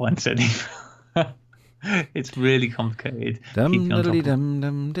whilst I find said email. It's really complicated. Keeping on top of- Dum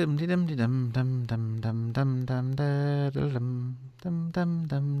dum dum dum dum dum dum dum dum dum dum dum dum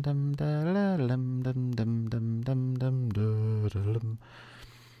dum dum dum dum dum dum dum.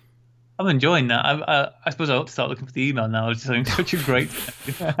 I'm enjoying that. I suppose I ought to start looking for the email now. It's just having such a great.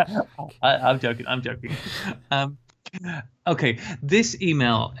 I'm joking. I'm joking. Okay, this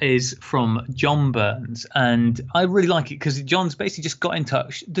email is from John Burns, and I really like it because John's basically just got in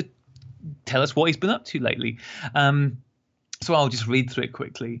touch to tell us what he's been up to lately. So I'll just read through it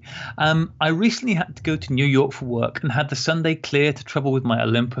quickly. I recently had to go to New York for work and had the Sunday clear to travel with my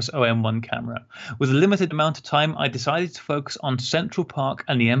Olympus OM1 camera. With a limited amount of time, I decided to focus on Central Park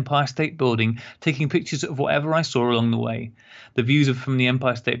and the Empire State Building, taking pictures of whatever I saw along the way. The views from the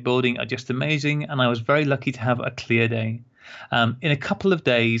Empire State Building are just amazing, and I was very lucky to have a clear day. In a couple of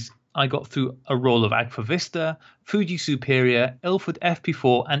days, I got through a roll of Agfa Vista, Fuji Superior, Ilford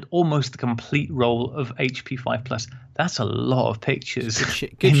FP4, and almost the complete roll of HP5+. That's a lot of pictures.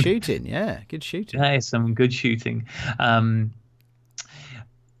 Good shooting, yeah. Good shooting. That is some good shooting.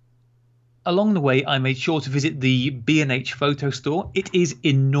 Along the way, I made sure to visit the B&H photo store. It is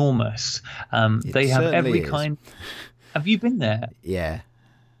enormous. They have every kind. Have you been there? Yeah.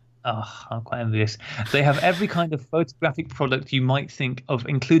 Oh, I'm quite envious. They have every kind of photographic product you might think of,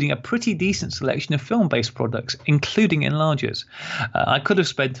 including a pretty decent selection of film-based products, including enlargers. I could have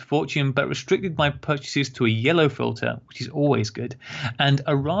spent a fortune, but restricted my purchases to a yellow filter, which is always good, and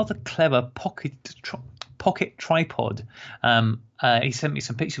a rather clever pocket tripod. He sent me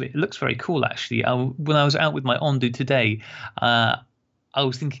some pictures of it. It looks very cool, actually. When I was out with my Ondu today, I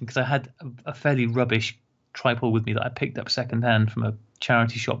was thinking, because I had a fairly rubbish tripod with me that I picked up secondhand from a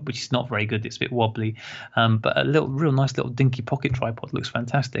charity shop, which is not very good. It's a bit wobbly, but a real nice little dinky pocket tripod looks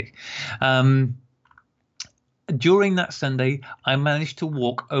fantastic. During that Sunday, I managed to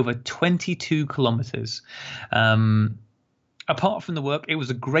walk over 22 kilometers. Apart from the work, it was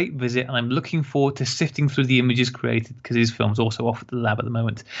a great visit, and I'm looking forward to sifting through the images created, because his film's also off at the lab at the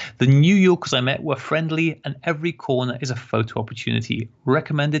moment. The New Yorkers I met were friendly, and every corner is a photo opportunity.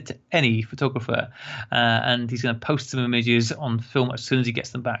 Recommended to any photographer. And he's going to post some images on film as soon as he gets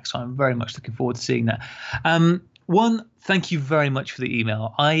them back, so I'm very much looking forward to seeing that. One, thank you very much for the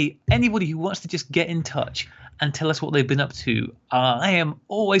email. Anybody who wants to just get in touch and tell us what they've been up to, I am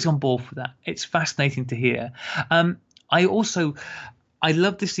always on board for that. It's fascinating to hear. I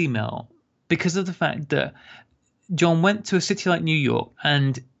love this email because of the fact that John went to a city like New York,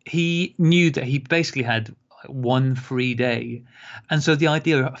 and he knew that he basically had one free day. And so the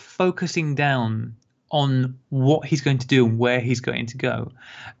idea of focusing down on what he's going to do and where he's going to go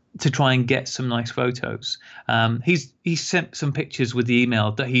to try and get some nice photos. He sent some pictures with the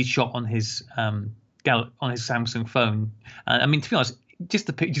email that he shot on his Samsung phone. I mean, to be honest, just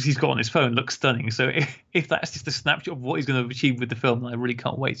the pictures he's got on his phone look stunning. So if that's just a snapshot of what he's going to achieve with the film, I really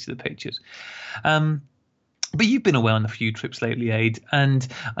can't wait to see the pictures. But you've been away on a few trips lately, Aid, and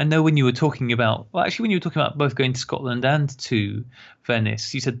I know when you were talking about both going to Scotland and to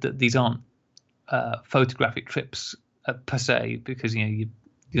Venice, you said that these aren't photographic trips per se, because you're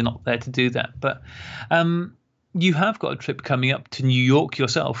not there to do that. But you have got a trip coming up to New York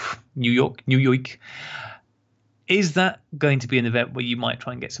yourself. New York. Is that going to be an event where you might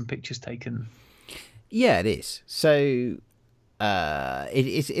try and get some pictures taken? Yeah, it is. So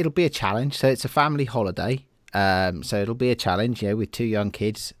it'll be a challenge. So it's a family holiday. So it'll be a challenge, with 2 young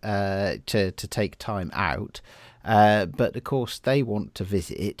kids to take time out. But of course, they want to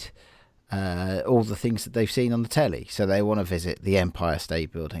visit all the things that they've seen on the telly. So they want to visit the Empire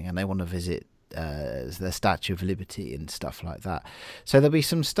State Building, and they want to visit the Statue of Liberty and stuff like that. So there'll be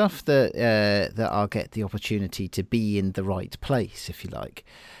some stuff that I'll get the opportunity to be in the right place, if you like.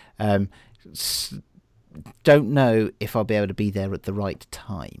 Don't know if I'll be able to be there at the right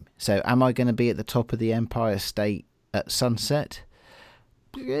time. So am I going to be at the top of the Empire State at sunset?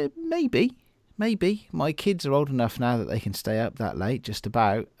 Maybe. My kids are old enough now that they can stay up that late, just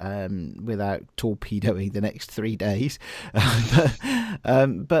about, without torpedoing the next 3 days.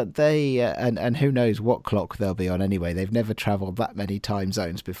 But they, and who knows what clock they'll be on anyway. They've never travelled that many time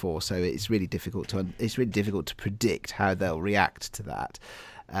zones before, so it's really difficult to predict how they'll react to that.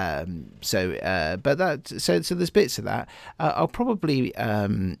 So there's bits of that. I'll probably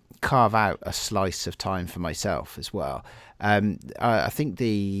carve out a slice of time for myself as well. I think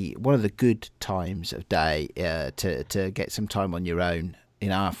one of the good times of day to get some time on your own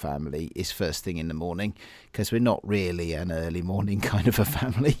in our family is first thing in the morning, because we're not really an early morning kind of a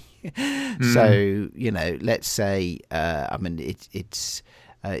family. So, let's say,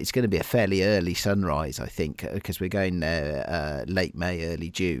 it's going to be a fairly early sunrise, I think, because we're going there late May,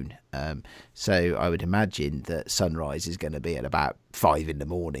 early June. So I would imagine that sunrise is going to be at about 5 in the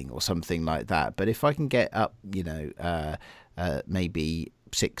morning or something like that. But if I can get up, maybe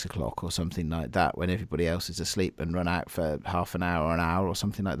 6 o'clock or something like that, when everybody else is asleep, and run out for half an hour or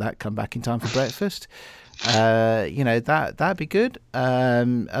something like that, come back in time for breakfast, that'd be good.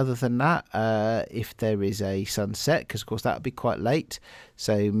 Other than that, if there is a sunset, because of course that would be quite late,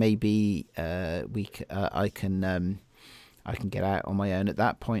 so maybe I can get out on my own at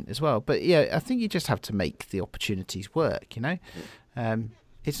that point as well. But yeah, I think you just have to make the opportunities work.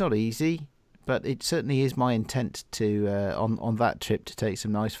 It's not easy, but it certainly is my intent to on that trip to take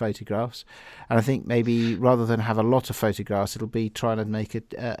some nice photographs. And I think maybe rather than have a lot of photographs, it'll be trying to make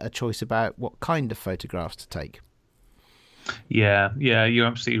a choice about what kind of photographs to take. Yeah, you're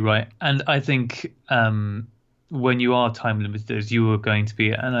absolutely right. And I think when you are time limited, as you were going to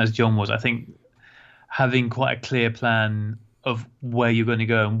be, and as John was, I think having quite a clear plan of where you're going to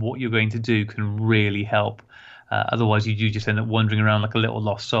go and what you're going to do can really help. Otherwise, you do just end up wandering around like a little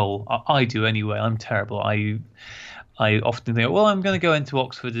lost soul. I do anyway. I'm terrible. I often think, well, I'm going to go into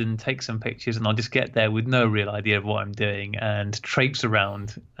Oxford and take some pictures, and I'll just get there with no real idea of what I'm doing and traipse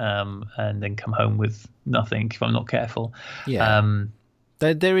around, and then come home with nothing if I'm not careful. Yeah.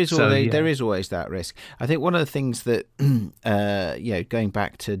 There is always that risk. I think one of the things that, going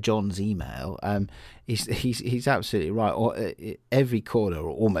back to John's email, he's absolutely right. Or every corner, or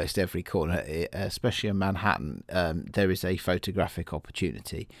almost every corner, especially in Manhattan, there is a photographic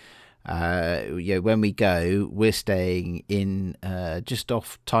opportunity. When we go, we're staying in just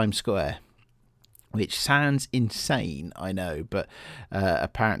off Times Square, which sounds insane, I know, but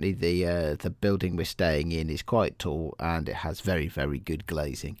apparently the building we're staying in is quite tall, and it has very, very good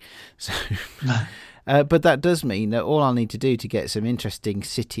glazing. So, but that does mean that all I'll need to do to get some interesting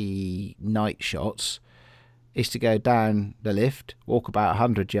city night shots is to go down the lift, walk about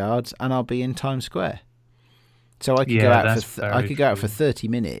 100 yards, and I'll be in Times Square. So I could go out for 30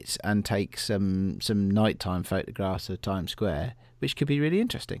 minutes and take some nighttime photographs of Times Square, which could be really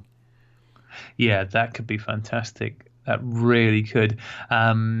interesting. Yeah, that could be fantastic. That really could.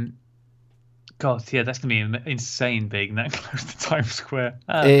 God, yeah, that's gonna be insane being that close to Times Square.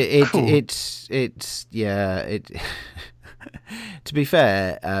 Cool. It's To be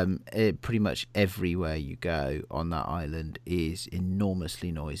fair, pretty much everywhere you go on that island is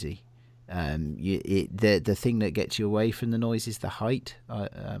enormously noisy. The thing that gets you away from the noise is the height.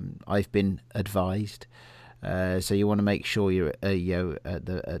 I've been advised. So you want to make sure you're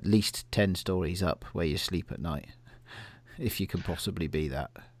at least 10 stories up where you sleep at night, if you can possibly be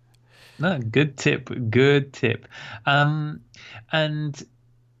that. No, good tip. And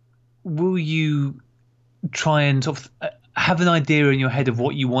will you try and sort of have an idea in your head of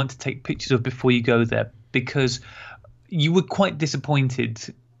what you want to take pictures of before you go there? Because you were quite disappointed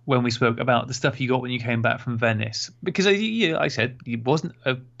when we spoke about the stuff you got when you came back from Venice. Because I said it wasn't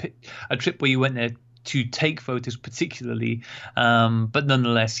a trip where you went there to take photos particularly, but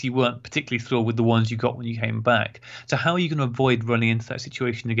nonetheless you weren't particularly thrilled with the ones you got when you came back. So how are you going to avoid running into that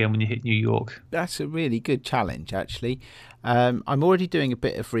situation again when you hit New York? That's a really good challenge, actually. I'm already doing a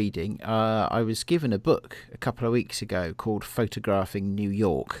bit of reading. I was given a book a couple of weeks ago called Photographing New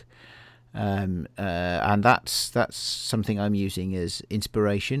York, and that's something I'm using as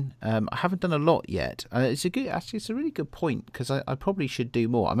inspiration. I haven't done a lot yet. It's a really good point, because I probably should do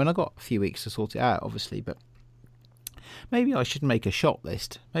more. I mean, I got a few weeks to sort it out, obviously, but maybe I should make a shot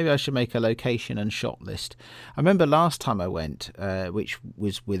list. Maybe I should make a location and shot list. I remember last time I went, which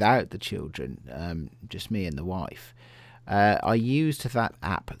was without the children, just me and the wife. I used that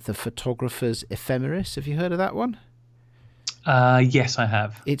app, the Photographer's Ephemeris. Have you heard of that one? Yes, I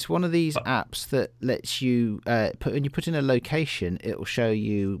have. It's one of these apps that lets you when you put in a location, it will show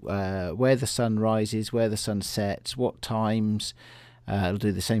you where the sun rises, where the sun sets, what times. It'll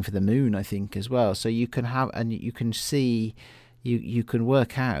do the same for the moon, I think, as well. So you can have, and you can see, you can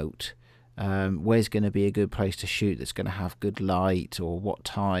work out where's going to be a good place to shoot that's going to have good light, or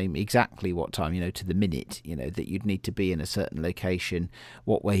exactly what time, to the minute, that you'd need to be in a certain location,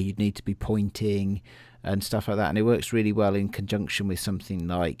 what way you'd need to be pointing, and stuff like that. And it works really well in conjunction with something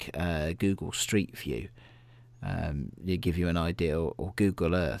like Google Street View. you give you an idea, or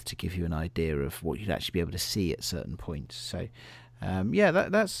Google Earth to give you an idea of what you'd actually be able to see at certain points. So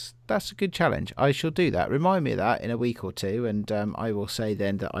that's a good challenge. I shall do that. Remind me of that in a week or two, and I will say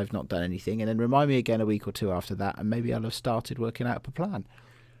then that I've not done anything, and then remind me again a week or two after that, and maybe I'll have started working out a plan.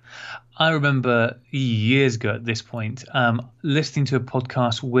 I remember years ago at this point listening to a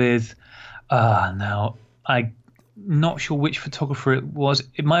podcast with now I'm not sure which photographer it was.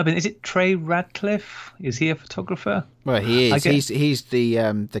 It might have been. Is it Trey Radcliffe? Is he a photographer? Well, he is. He's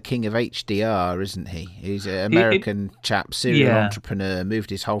the king of HDR, isn't he? He's an American chap, serial entrepreneur, moved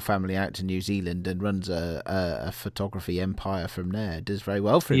his whole family out to New Zealand and runs a photography empire from there. Does very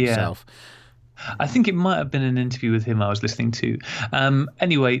well for himself. I think it might have been an interview with him I was listening to.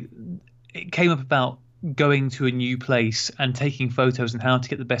 Anyway, it came up about going to a new place and taking photos and how to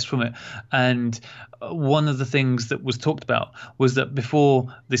get the best from it. And one of the things that was talked about was that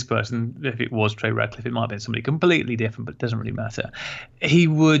before this person, if it was Trey Radcliffe, it might have been somebody completely different, but it doesn't really matter. He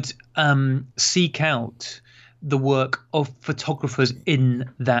would seek out the work of photographers in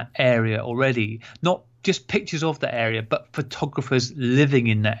that area already, not just pictures of the area, but photographers living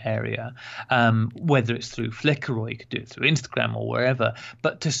in that area, whether it's through Flickr or you could do it through Instagram or wherever,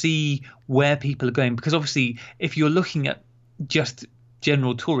 but to see where people are going. Because obviously, if you're looking at just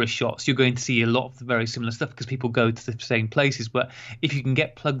general tourist shots, you're going to see a lot of the very similar stuff because people go to the same places. But if you can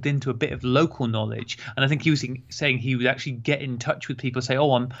get plugged into a bit of local knowledge, and I think he was saying he would actually get in touch with people, say,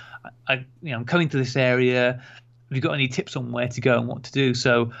 "Oh, I'm coming to this area. Have you got any tips on where to go and what to do?"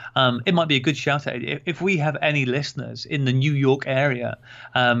 So it might be a good shout out. If we have any listeners in the New York area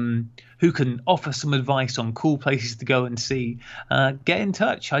who can offer some advice on cool places to go and see, get in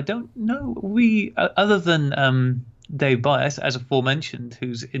touch. I don't know. We other than Dave Bias, as aforementioned,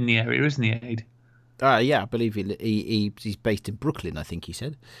 who's in the area, isn't he, Aid? Yeah, I believe he's based in Brooklyn, I think he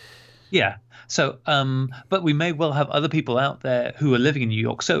said. Yeah. So, but we may well have other people out there who are living in New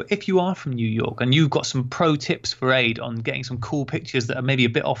York. So if you are from New York and you've got some pro tips for Aid on getting some cool pictures that are maybe a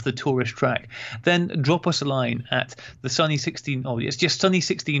bit off the tourist track, then drop us a line at the Sunny16, or it's just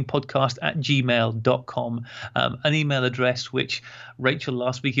sunny16podcast@gmail.com, an email address which Rachel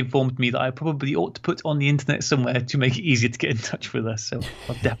last week informed me that I probably ought to put on the internet somewhere to make it easier to get in touch with us. So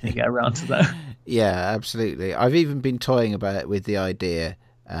I'll definitely get around to that. Yeah, absolutely. I've even been toying about with the idea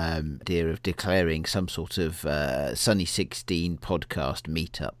of declaring some sort of Sunny 16 podcast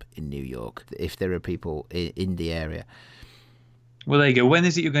meetup in New York if there are people in the area. Well, there you go. When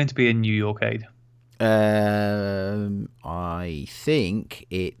is it you're going to be in New York, Aid? I think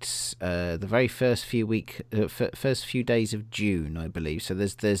it's the very first few days of June, I believe. So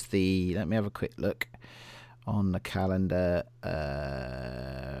there's the. Let me have a quick look on the calendar.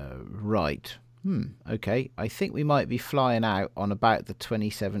 Right. Okay, I think we might be flying out on about the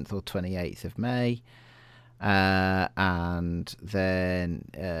 27th or 28th of May. And then,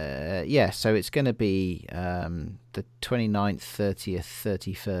 so it's going to be the 29th, 30th,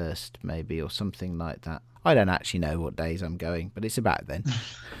 31st, maybe, or something like that. I don't actually know what days I'm going, but it's about then.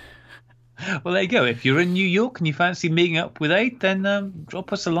 Well, there you go. If you're in New York and you fancy meeting up with Aid, then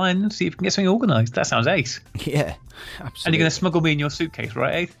drop us a line and see if we can get something organised. That sounds ace. Yeah, absolutely. And you're going to smuggle me in your suitcase,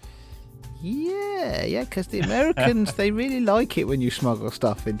 right, Aid? Yeah, because the Americans, they really like it when you smuggle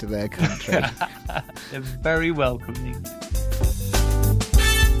stuff into their country. They're very welcoming.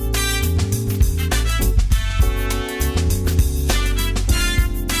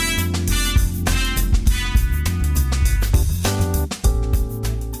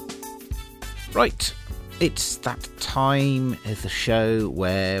 Right. It's that time of the show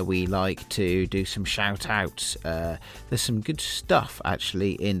where we like to do some shout-outs. There's some good stuff,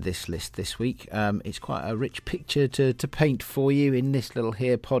 actually, in this list this week. It's quite a rich picture to paint for you in this little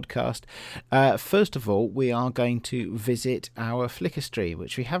here podcast. First of all, we are going to visit our Flickr stream,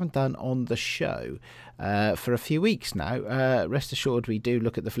 which we haven't done on the show for a few weeks now. Rest assured, we do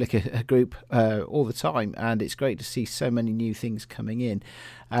look at the Flickr group all the time, and it's great to see so many new things coming in.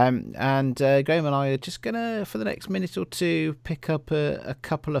 And Graham and I are just going to, for the next minute or two, pick up a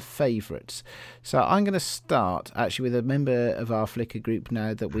couple of favourites. So I'm going to start actually with a member of our Flickr group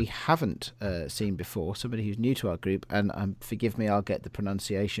now that we haven't seen before, somebody who's new to our group, and forgive me, I'll get the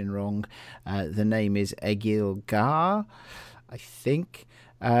pronunciation wrong. The name is Egil Gar, I think.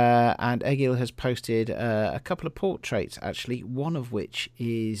 And Egil has posted a couple of portraits, actually, one of which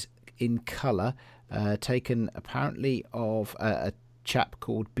is in colour, taken apparently of a chap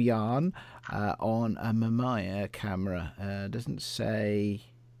called Bjarn on a Mamiya camera. Doesn't say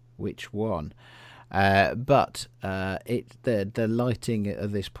which one. But the lighting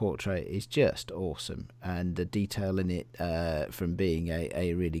of this portrait is just awesome, and the detail in it, from being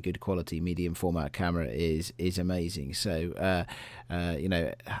a really good quality medium format camera, is amazing. So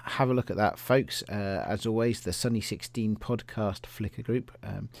have a look at that, folks. As always, the Sunny 16 podcast Flickr group,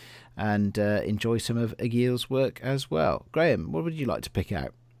 and enjoy some of Agil's work as well. Graham, what would you like to pick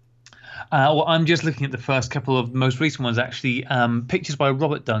out? Well, I'm just looking at the first couple of most recent ones, actually. Pictures by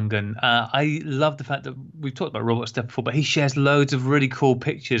Robert Dungan. I love the fact that we've talked about Robert stuff before, but he shares loads of really cool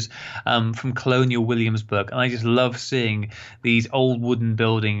pictures from colonial Williamsburg. And I just love seeing these old wooden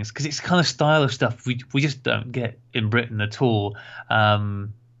buildings, because it's the kind of style of stuff we just don't get in Britain at all.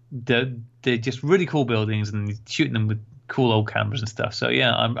 They're just really cool buildings, and shooting them with cool old cameras and stuff. So,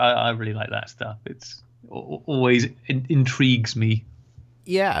 yeah, I really like that stuff. It's always intrigues me.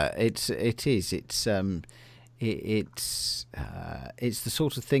 Yeah, it is. It's the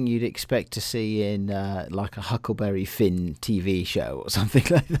sort of thing you'd expect to see in like a Huckleberry Finn TV show or something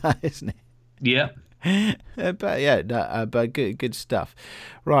like that, isn't it? Yeah. But good stuff.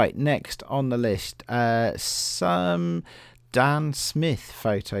 Right, next on the list, some Dan Smith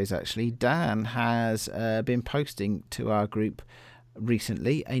photos. Actually, Dan has been posting to our group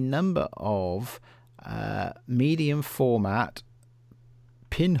recently a number of medium format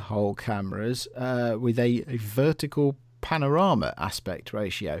pinhole cameras with a vertical panorama aspect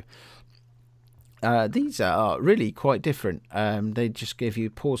ratio. These are really quite different. They just give you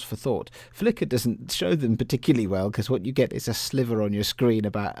pause for thought. Flickr doesn't show them particularly well, because what you get is a sliver on your screen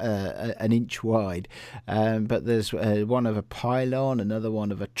about an inch wide. But there's one of a pylon, another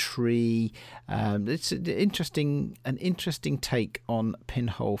one of a tree. It's an interesting take on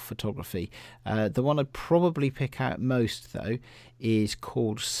pinhole photography. The one I'd probably pick out most, though, is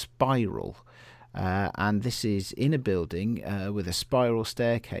called Spiral. And this is in a building with a spiral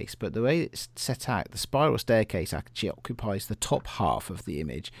staircase, but the way it's set out, the spiral staircase actually occupies the top half of the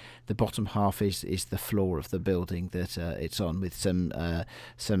image. The bottom half is the floor of the building that it's on, with some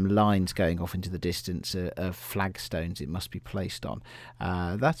lines going off into the distance of flagstones it must be placed on.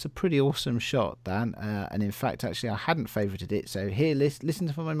 That's a pretty awesome shot, Dan, and in fact, actually, I hadn't favorited it, so here, listen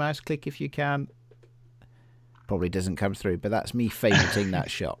to my mouse click if you can. Probably doesn't come through, but that's me favoriting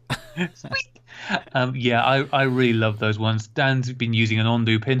that shot. Sweet. I really love those ones. Dan's been using an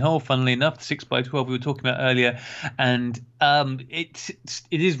Ondu pinhole, funnily enough, the 6x12 we were talking about earlier, and it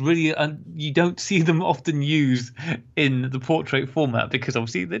is really you don't see them often used in the portrait format, because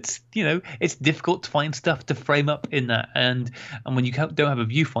obviously it's difficult to find stuff to frame up in that, and when you don't have a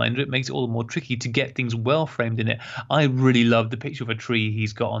viewfinder, it makes it all the more tricky to get things well framed in it. I really love the picture of a tree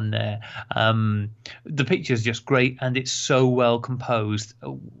he's got on there. The picture is just great, and it's so well composed,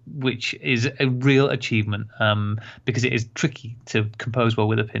 which is a real achievement, because it is tricky to compose well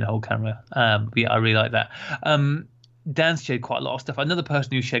with a pinhole camera. I really like that. Dan's shared quite a lot of stuff. Another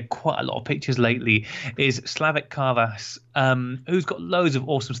person who shared quite a lot of pictures lately is Slavik Karvas, who's got loads of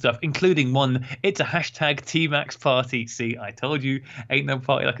awesome stuff, including one. It's a hashtag TMAX party. See, I told you, ain't no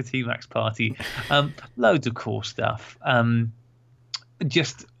party like a TMAX party. Loads of cool stuff.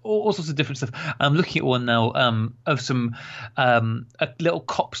 Just all sorts of different stuff. I'm looking at one now of some little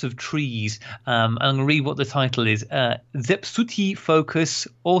copse of trees. I'm going to read what the title is. Zepsuti Focus,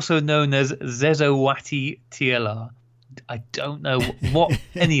 also known as Zezowati TLR. I don't know what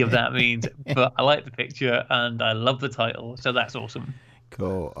any of that means, but I like the picture and I love the title, so that's awesome.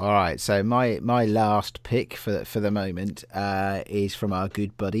 Cool. All right. So my last pick for the moment is from our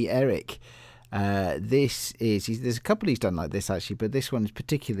good buddy Eric. There's a couple he's done like this actually, but this one is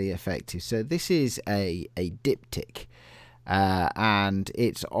particularly effective. So this is a diptych, and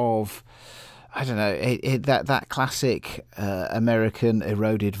it's of, I don't know, that classic American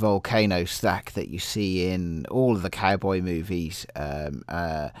eroded volcano stack that you see in all of the cowboy movies.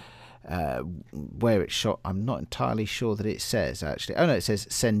 Where it's shot, I'm not entirely sure that it says actually. Oh no, it says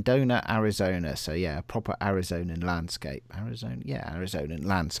Sedona, Arizona. So yeah, a proper Arizonan landscape. Arizonan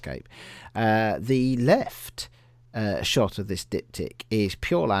landscape. The left shot of this diptych is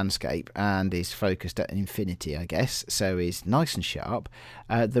pure landscape and is focused at infinity, I guess, so is nice and sharp.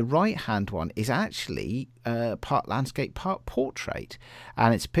 The right hand one is actually part landscape, part portrait,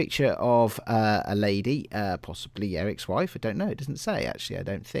 and it's a picture of a lady, possibly Eric's wife, I don't know, it doesn't say actually, I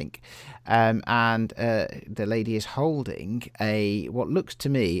don't think, and the lady is holding what looks to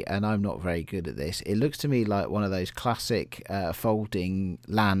me, and I'm not very good at this, it looks to me like one of those classic folding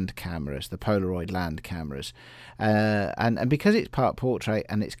land cameras, the Polaroid land cameras. And because it's part portrait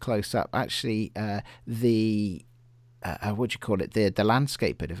and it's close up, actually the what do you call it? The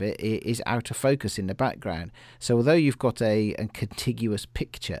landscape bit of it is out of focus in the background. So although you've got a contiguous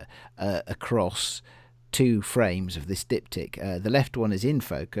picture across 2 frames of this diptych, the left one is in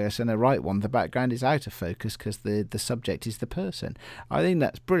focus and the right one, the background is out of focus because the subject is the person. I think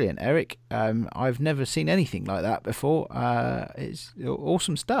that's brilliant, Eric. I've never seen anything like that before. It's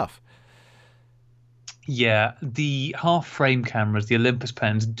awesome stuff. Yeah, the half frame cameras, the Olympus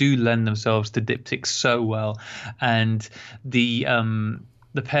pens, do lend themselves to diptychs so well, and the pen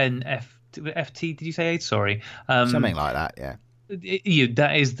FT, did you say 8? Sorry, Something like that, yeah.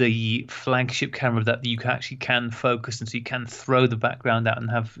 That is the flagship camera that you actually can focus, and so you can throw the background out and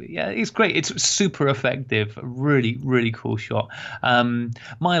have. Yeah, it's great. It's super effective. Really, really cool shot.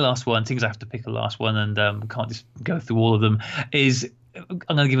 My last one, things I have to pick a last one, and can't just go through all of them. Is I'm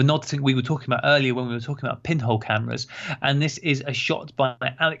going to give a nod to something we were talking about earlier when we were talking about pinhole cameras, and this is a shot by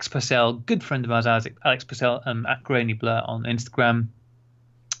Alex Purcell, good friend of ours, Alex Purcell, at Grainy Blur on Instagram.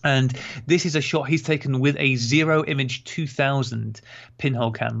 And this is a shot he's taken with a Zero Image 2000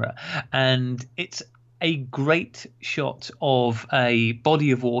 pinhole camera, and it's a great shot of a body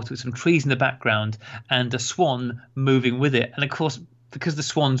of water with some trees in the background and a swan moving with it. And of course, because the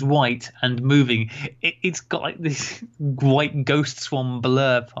swan's white and moving, it's got like this white ghost swan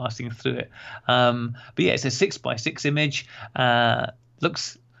blur passing through it. But yeah, it's a 6x6 image.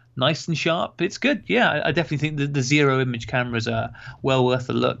 Looks nice and sharp. It's good. Yeah, I definitely think the Zero Image cameras are well worth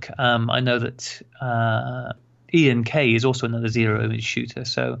a look. I know that Ian Kay is also another Zero Image shooter,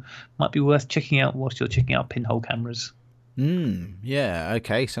 so might be worth checking out whilst you're checking out pinhole cameras. Yeah,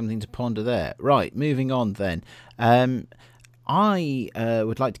 okay, something to ponder there. Right, moving on then. I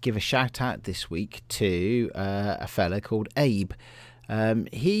would like to give a shout out this week to a fella called Abe.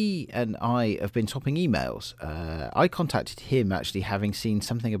 He and I have been swapping emails. I contacted him actually having seen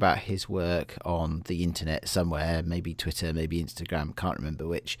something about his work on the internet somewhere, maybe Twitter, maybe Instagram, can't remember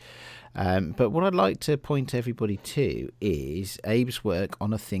which. But what I'd like to point everybody to is Abe's work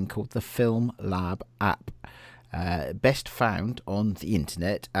on a thing called the Film Lab app. Best found on the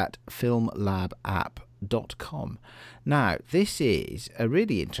internet at filmlabapp.com. Now, this is a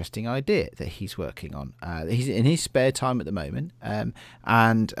really interesting idea that he's working on. He's in his spare time at the moment,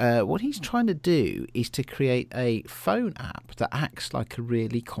 and what he's trying to do is to create a phone app that acts like a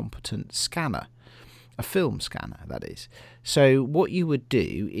really competent scanner, a film scanner, that is. So what you would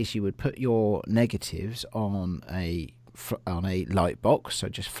do is you would put your negatives on a light box, so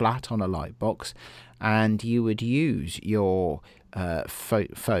just flat on a light box, and you would use your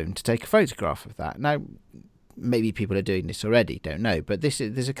phone to take a photograph of that. Now, maybe people are doing this already, don't know, but there's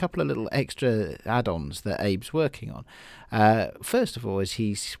a couple of little extra add-ons that Abe's working on. First of all, is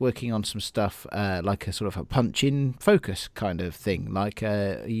he's working on some stuff like a sort of a punch-in focus kind of thing, like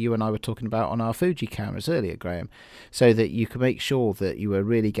you and I were talking about on our Fuji cameras earlier, Graham, so that you can make sure that you were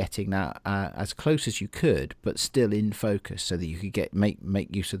really getting that as close as you could, but still in focus, so that you could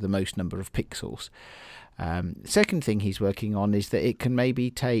make use of the most number of pixels. Second thing he's working on is that it can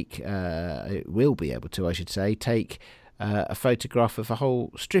maybe it will be able to, I should say, take a photograph of a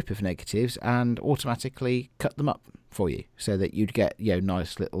whole strip of negatives and automatically cut them up for you, so that you'd get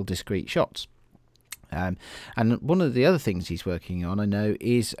nice little discrete shots. And one of the other things he's working on, I know,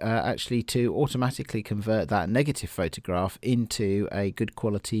 is actually to automatically convert that negative photograph into a good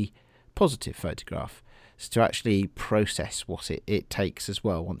quality positive photograph. To actually process what it takes as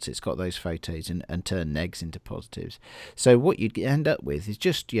well once it's got those photos and turn negs into positives. So what you'd end up with is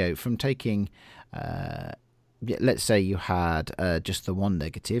just, from taking, let's say you had just the one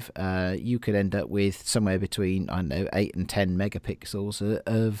negative, you could end up with somewhere between, 8 and 10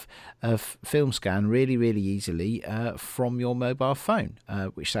 megapixels of film scan really, really easily from your mobile phone,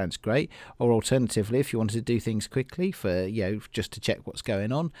 which sounds great. Or alternatively, if you wanted to do things quickly for, just to check what's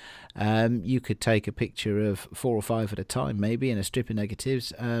going on, you could take a picture of 4 or 5 at a time, maybe, in a strip of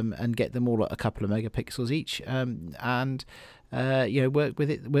negatives, and get them all at a couple of megapixels each, and work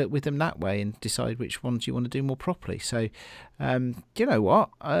with them that way, and decide which ones you want to do more properly. So, you know what?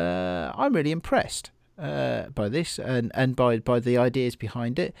 I'm really impressed by this and by the ideas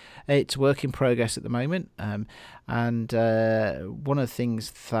behind it. It's work in progress at the moment, and one of the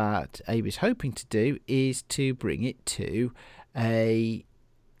things that Abe is hoping to do is to bring it to a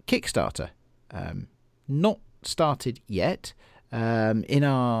Kickstarter. Not started yet. In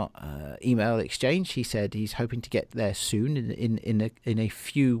our email exchange, he said he's hoping to get there soon, in a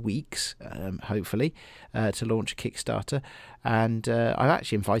few weeks, hopefully, to launch a Kickstarter. And I've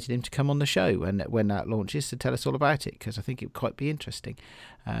actually invited him to come on the show and when that launches, to tell us all about it, because I think it would quite be interesting.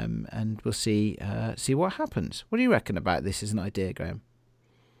 And we'll see what happens. What do you reckon about this as an idea, Graham?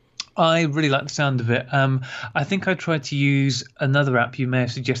 I really like the sound of it. I think I tried to use another app you may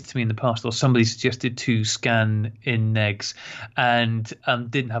have suggested to me in the past, or somebody suggested to scan in Negs, and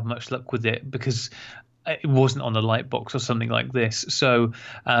didn't have much luck with it because it wasn't on a Lightbox or something like this. So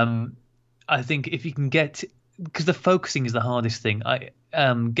I think if you can get, because the focusing is the hardest thing.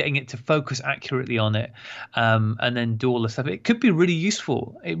 Getting it to focus accurately on it, and then do all the stuff. It could be really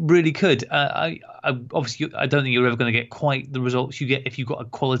useful. It really could. I obviously I don't think you're ever going to get quite the results you get if you've got a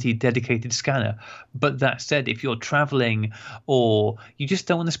quality dedicated scanner. But that said, if you're traveling or you just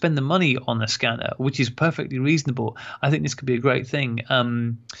don't want to spend the money on a scanner, which is perfectly reasonable, I think this could be a great thing.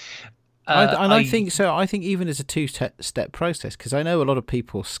 I think so. I think even as a two-step process, because I know a lot of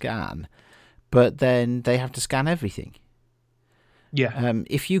people scan, but then they have to scan everything. Yeah.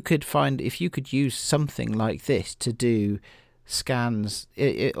 If you could use something like this to do scans,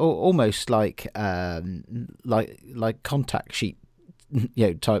 almost like contact sheet,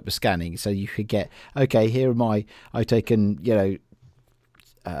 type of scanning. So you could get, okay, here am I've taken,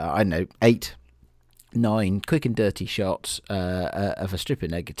 I don't know, 8, 9 quick and dirty shots of a strip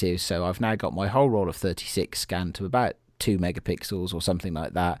of negatives. So I've now got my whole roll of 36 scanned to about 2 megapixels or something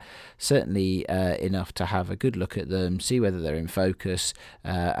like that. Certainly enough to have a good look at them, see whether they're in focus,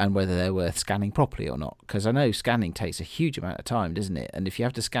 and whether they're worth scanning properly or not. Because I know scanning takes a huge amount of time, doesn't it? And if you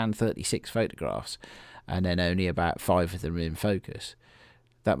have to scan 36 photographs and then only about 5 of them are in focus,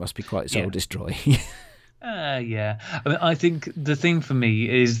 that must be quite soul destroying. Yeah. I mean, I think the thing for me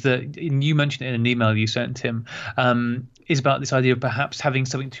is that, and you mentioned it in an email you sent him, is about this idea of perhaps having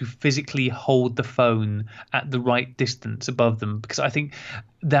something to physically hold the phone at the right distance above them, because I think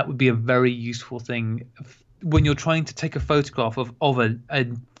that would be a very useful thing when you're trying to take a photograph of a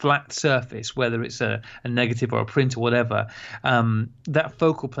flat surface, whether it's a negative or a print or whatever. That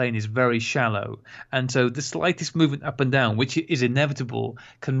focal plane is very shallow, and so the slightest movement up and down, which is inevitable,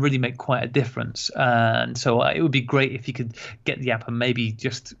 can really make quite a difference. And so it would be great if you could get the app and maybe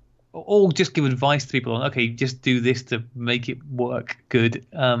just give advice to people on, okay, just do this to make it work good.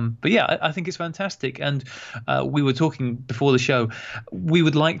 But yeah, I think it's fantastic. And we were talking before the show, we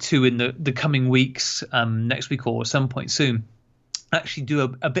would like to, in the coming weeks, next week or some point soon, actually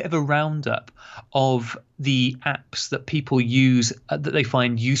do a bit of a roundup of the apps that people use that they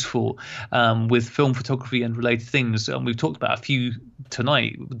find useful with film photography and related things. And we've talked about a few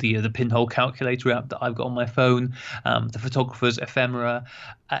tonight, the Pinhole Calculator app that I've got on my phone, the Photographer's Ephemera.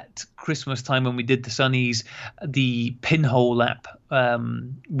 At Christmas time when we did the Sunnies, the Pinhole app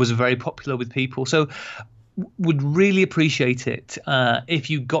was very popular with people. So would really appreciate it if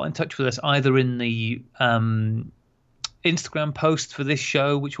you got in touch with us either in the Instagram post for this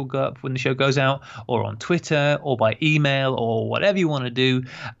show, which will go up when the show goes out, or on Twitter, or by email, or whatever you want to do,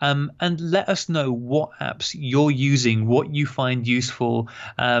 and let us know what apps you're using, what you find useful,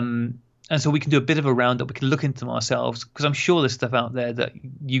 and so we can do a bit of a roundup. We can look into them ourselves, because I'm sure there's stuff out there that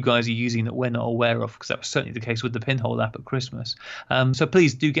you guys are using that we're not aware of, because that was certainly the case with the Pinhole app at Christmas. So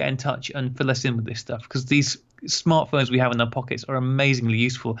please do get in touch and fill us in with this stuff, because these smartphones we have in our pockets are amazingly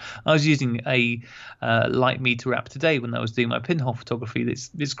useful. I was using a light meter app today when I was doing my pinhole photography.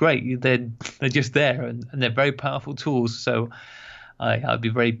 It's great. They're just there, and they're very powerful tools. So I'd be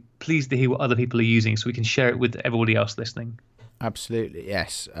very pleased to hear what other people are using, so we can share it with everybody else listening. Absolutely,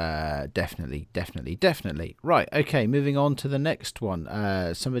 yes. Definitely. Right, okay, moving on to the next one.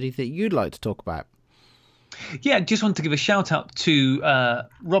 Somebody that you'd like to talk about. Yeah, just want to give a shout out to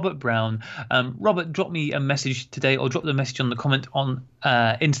Robert Brown. Robert dropped me a message today, or dropped a message on the comment on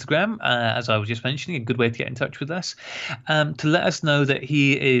Instagram, as I was just mentioning, a good way to get in touch with us, to let us know that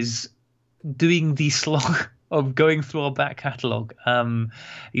he is doing the slog of going through our back catalogue.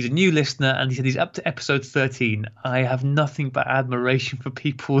 He's a new listener, and he said he's up to episode 13. I have nothing but admiration for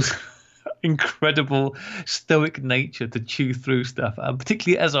people's incredible stoic nature to chew through stuff,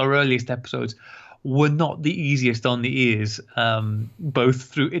 particularly as our earliest episodes were not the easiest on the ears, both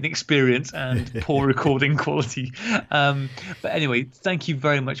through inexperience and poor recording quality. But anyway, thank you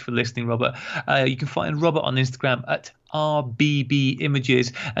very much for listening, Robert. You can find Robert on Instagram at RBB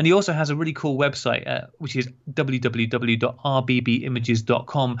Images, and he also has a really cool website, which is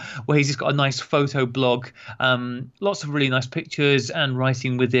www.rbbimages.com, where he's just got a nice photo blog, lots of really nice pictures and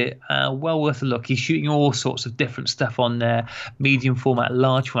writing with it. Well worth a look. He's shooting all sorts of different stuff on there, medium format,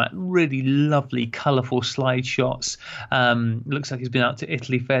 large format, really lovely colourful slide shots. Looks like he's been out to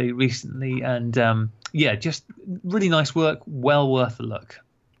Italy fairly recently, and yeah, just really nice work, well worth a look.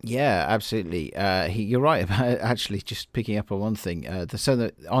 Yeah, absolutely. You're right about actually just picking up on one thing. So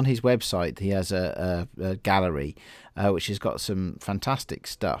that on his website, he has a gallery which has got some fantastic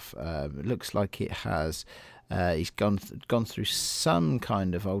stuff. It looks like it has He's gone through some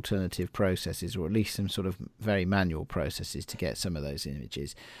kind of alternative processes, or at least some sort of very manual processes to get some of those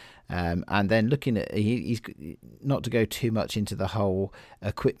images. And then looking at, he's not to go too much into the whole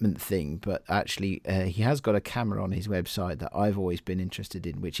equipment thing, but actually he has got a camera on his website that I've always been interested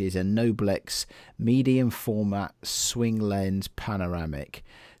in, which is a Noblex medium format swing lens panoramic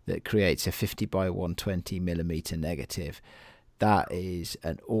that creates a 50 by 120 millimeter negative. That is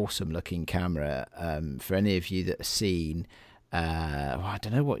an awesome looking camera. For any of you that have seen, I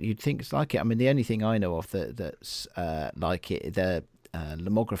don't know what you'd think is like it. I mean, the only thing I know of that's like it, the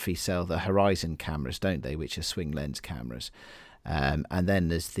Lomography sell the Horizon cameras, don't they, which are swing lens cameras. And then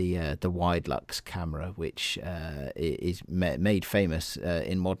there's the Wide Lux camera, which is made famous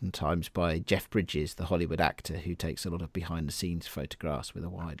in modern times by Jeff Bridges, the Hollywood actor who takes a lot of behind the scenes photographs with a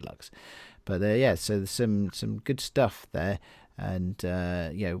Wide Lux. But so there's some good stuff there, and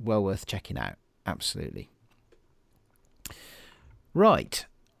well worth checking out. Absolutely. Right.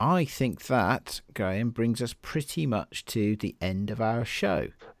 I think that, Graham, brings us pretty much to the end of our show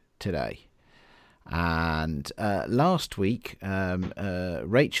today. And last week,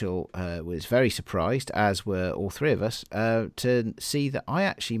 Rachel was very surprised, as were all three of us, to see that I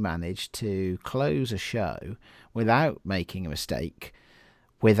actually managed to close a show without making a mistake,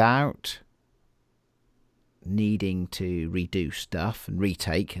 without needing to redo stuff and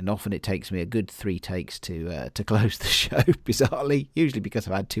retake, and often it takes me a good 3 takes to close the show, bizarrely, usually because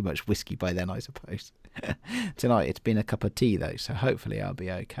I've had too much whiskey by then, I suppose. Tonight it's been a cup of tea though, so hopefully I'll be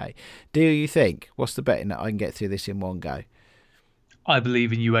okay. Do you think? What's the betting that I can get through this in one go? I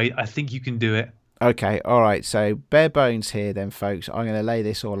believe in you, Wade. I think you can do it. Okay, all right, so bare bones here then, folks. I'm going to lay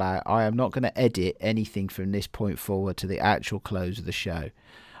this all out. I am not going to edit anything from this point forward to the actual close of the show.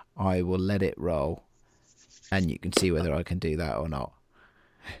 I will let it roll, and you can see whether I can do that or not.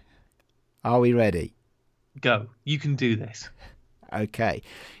 Are we ready? Go. You can do this. Okay.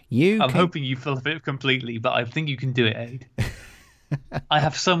 I'm hoping you flub it completely, but I think you can do it, Aid. I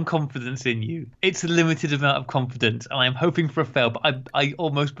have some confidence in you. It's a limited amount of confidence, and I'm hoping for a fail, but I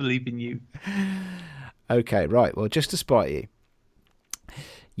almost believe in you. Okay, right. Well, just to spite you,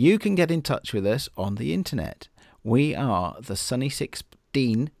 you can get in touch with us on the internet. We are the Sunny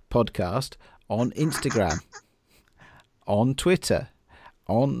 16 Podcast on Instagram, on Twitter,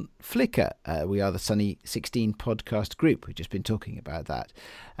 on Flickr. We are the Sunny 16 Podcast group. We've just been talking about that.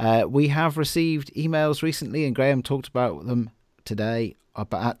 We have received emails recently, and Graham talked about them today,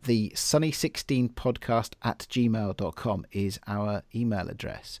 at the sunny16podcast@gmail.com is our email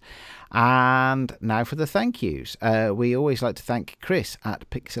address. And now for the thank yous. We always like to thank Chris at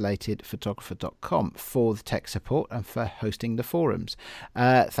pixelatedphotographer.com for the tech support and for hosting the forums.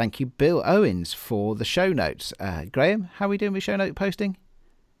 Thank you, Bill Owens, for the show notes. Graham, how are we doing with show note posting?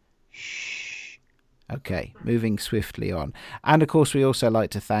 Okay, moving swiftly on. And of course, we also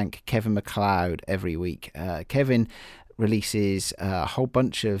like to thank Kevin MacLeod every week. Kevin releases a whole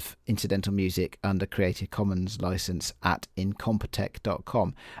bunch of incidental music under Creative Commons license at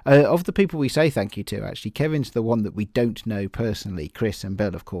incompetech.com. Of the people we say thank you to, actually, Kevin's the one that we don't know personally. Chris and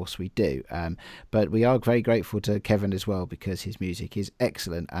Bill, of course, we do. But we are very grateful to Kevin as well, because his music is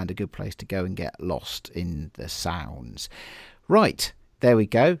excellent and a good place to go and get lost in the sounds. Right, there we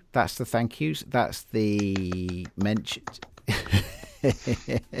go. That's the thank yous. That's the mention.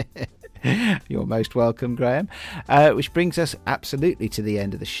 You're most welcome, Graham. Which brings us absolutely to the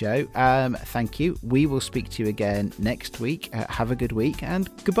end of the show. Thank you. We will speak to you again next week. Have a good week, and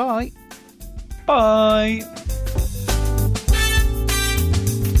goodbye. Bye.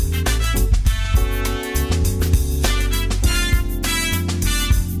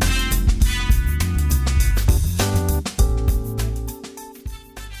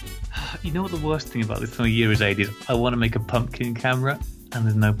 You know what the worst thing about this time of year is, Aid, is I want to make a pumpkin camera, and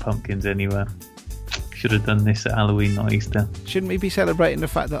there's no pumpkins anywhere. Should have done this at Halloween, not Easter. Shouldn't we be celebrating the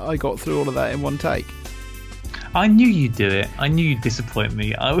fact that I got through all of that in one take? I knew you'd do it. I knew you'd disappoint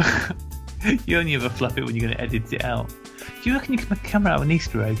me. You only ever fluff it when you're going to edit it out. Do you reckon you can make a camera out of an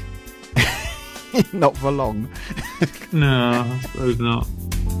Easter egg? Not for long. No, I suppose not.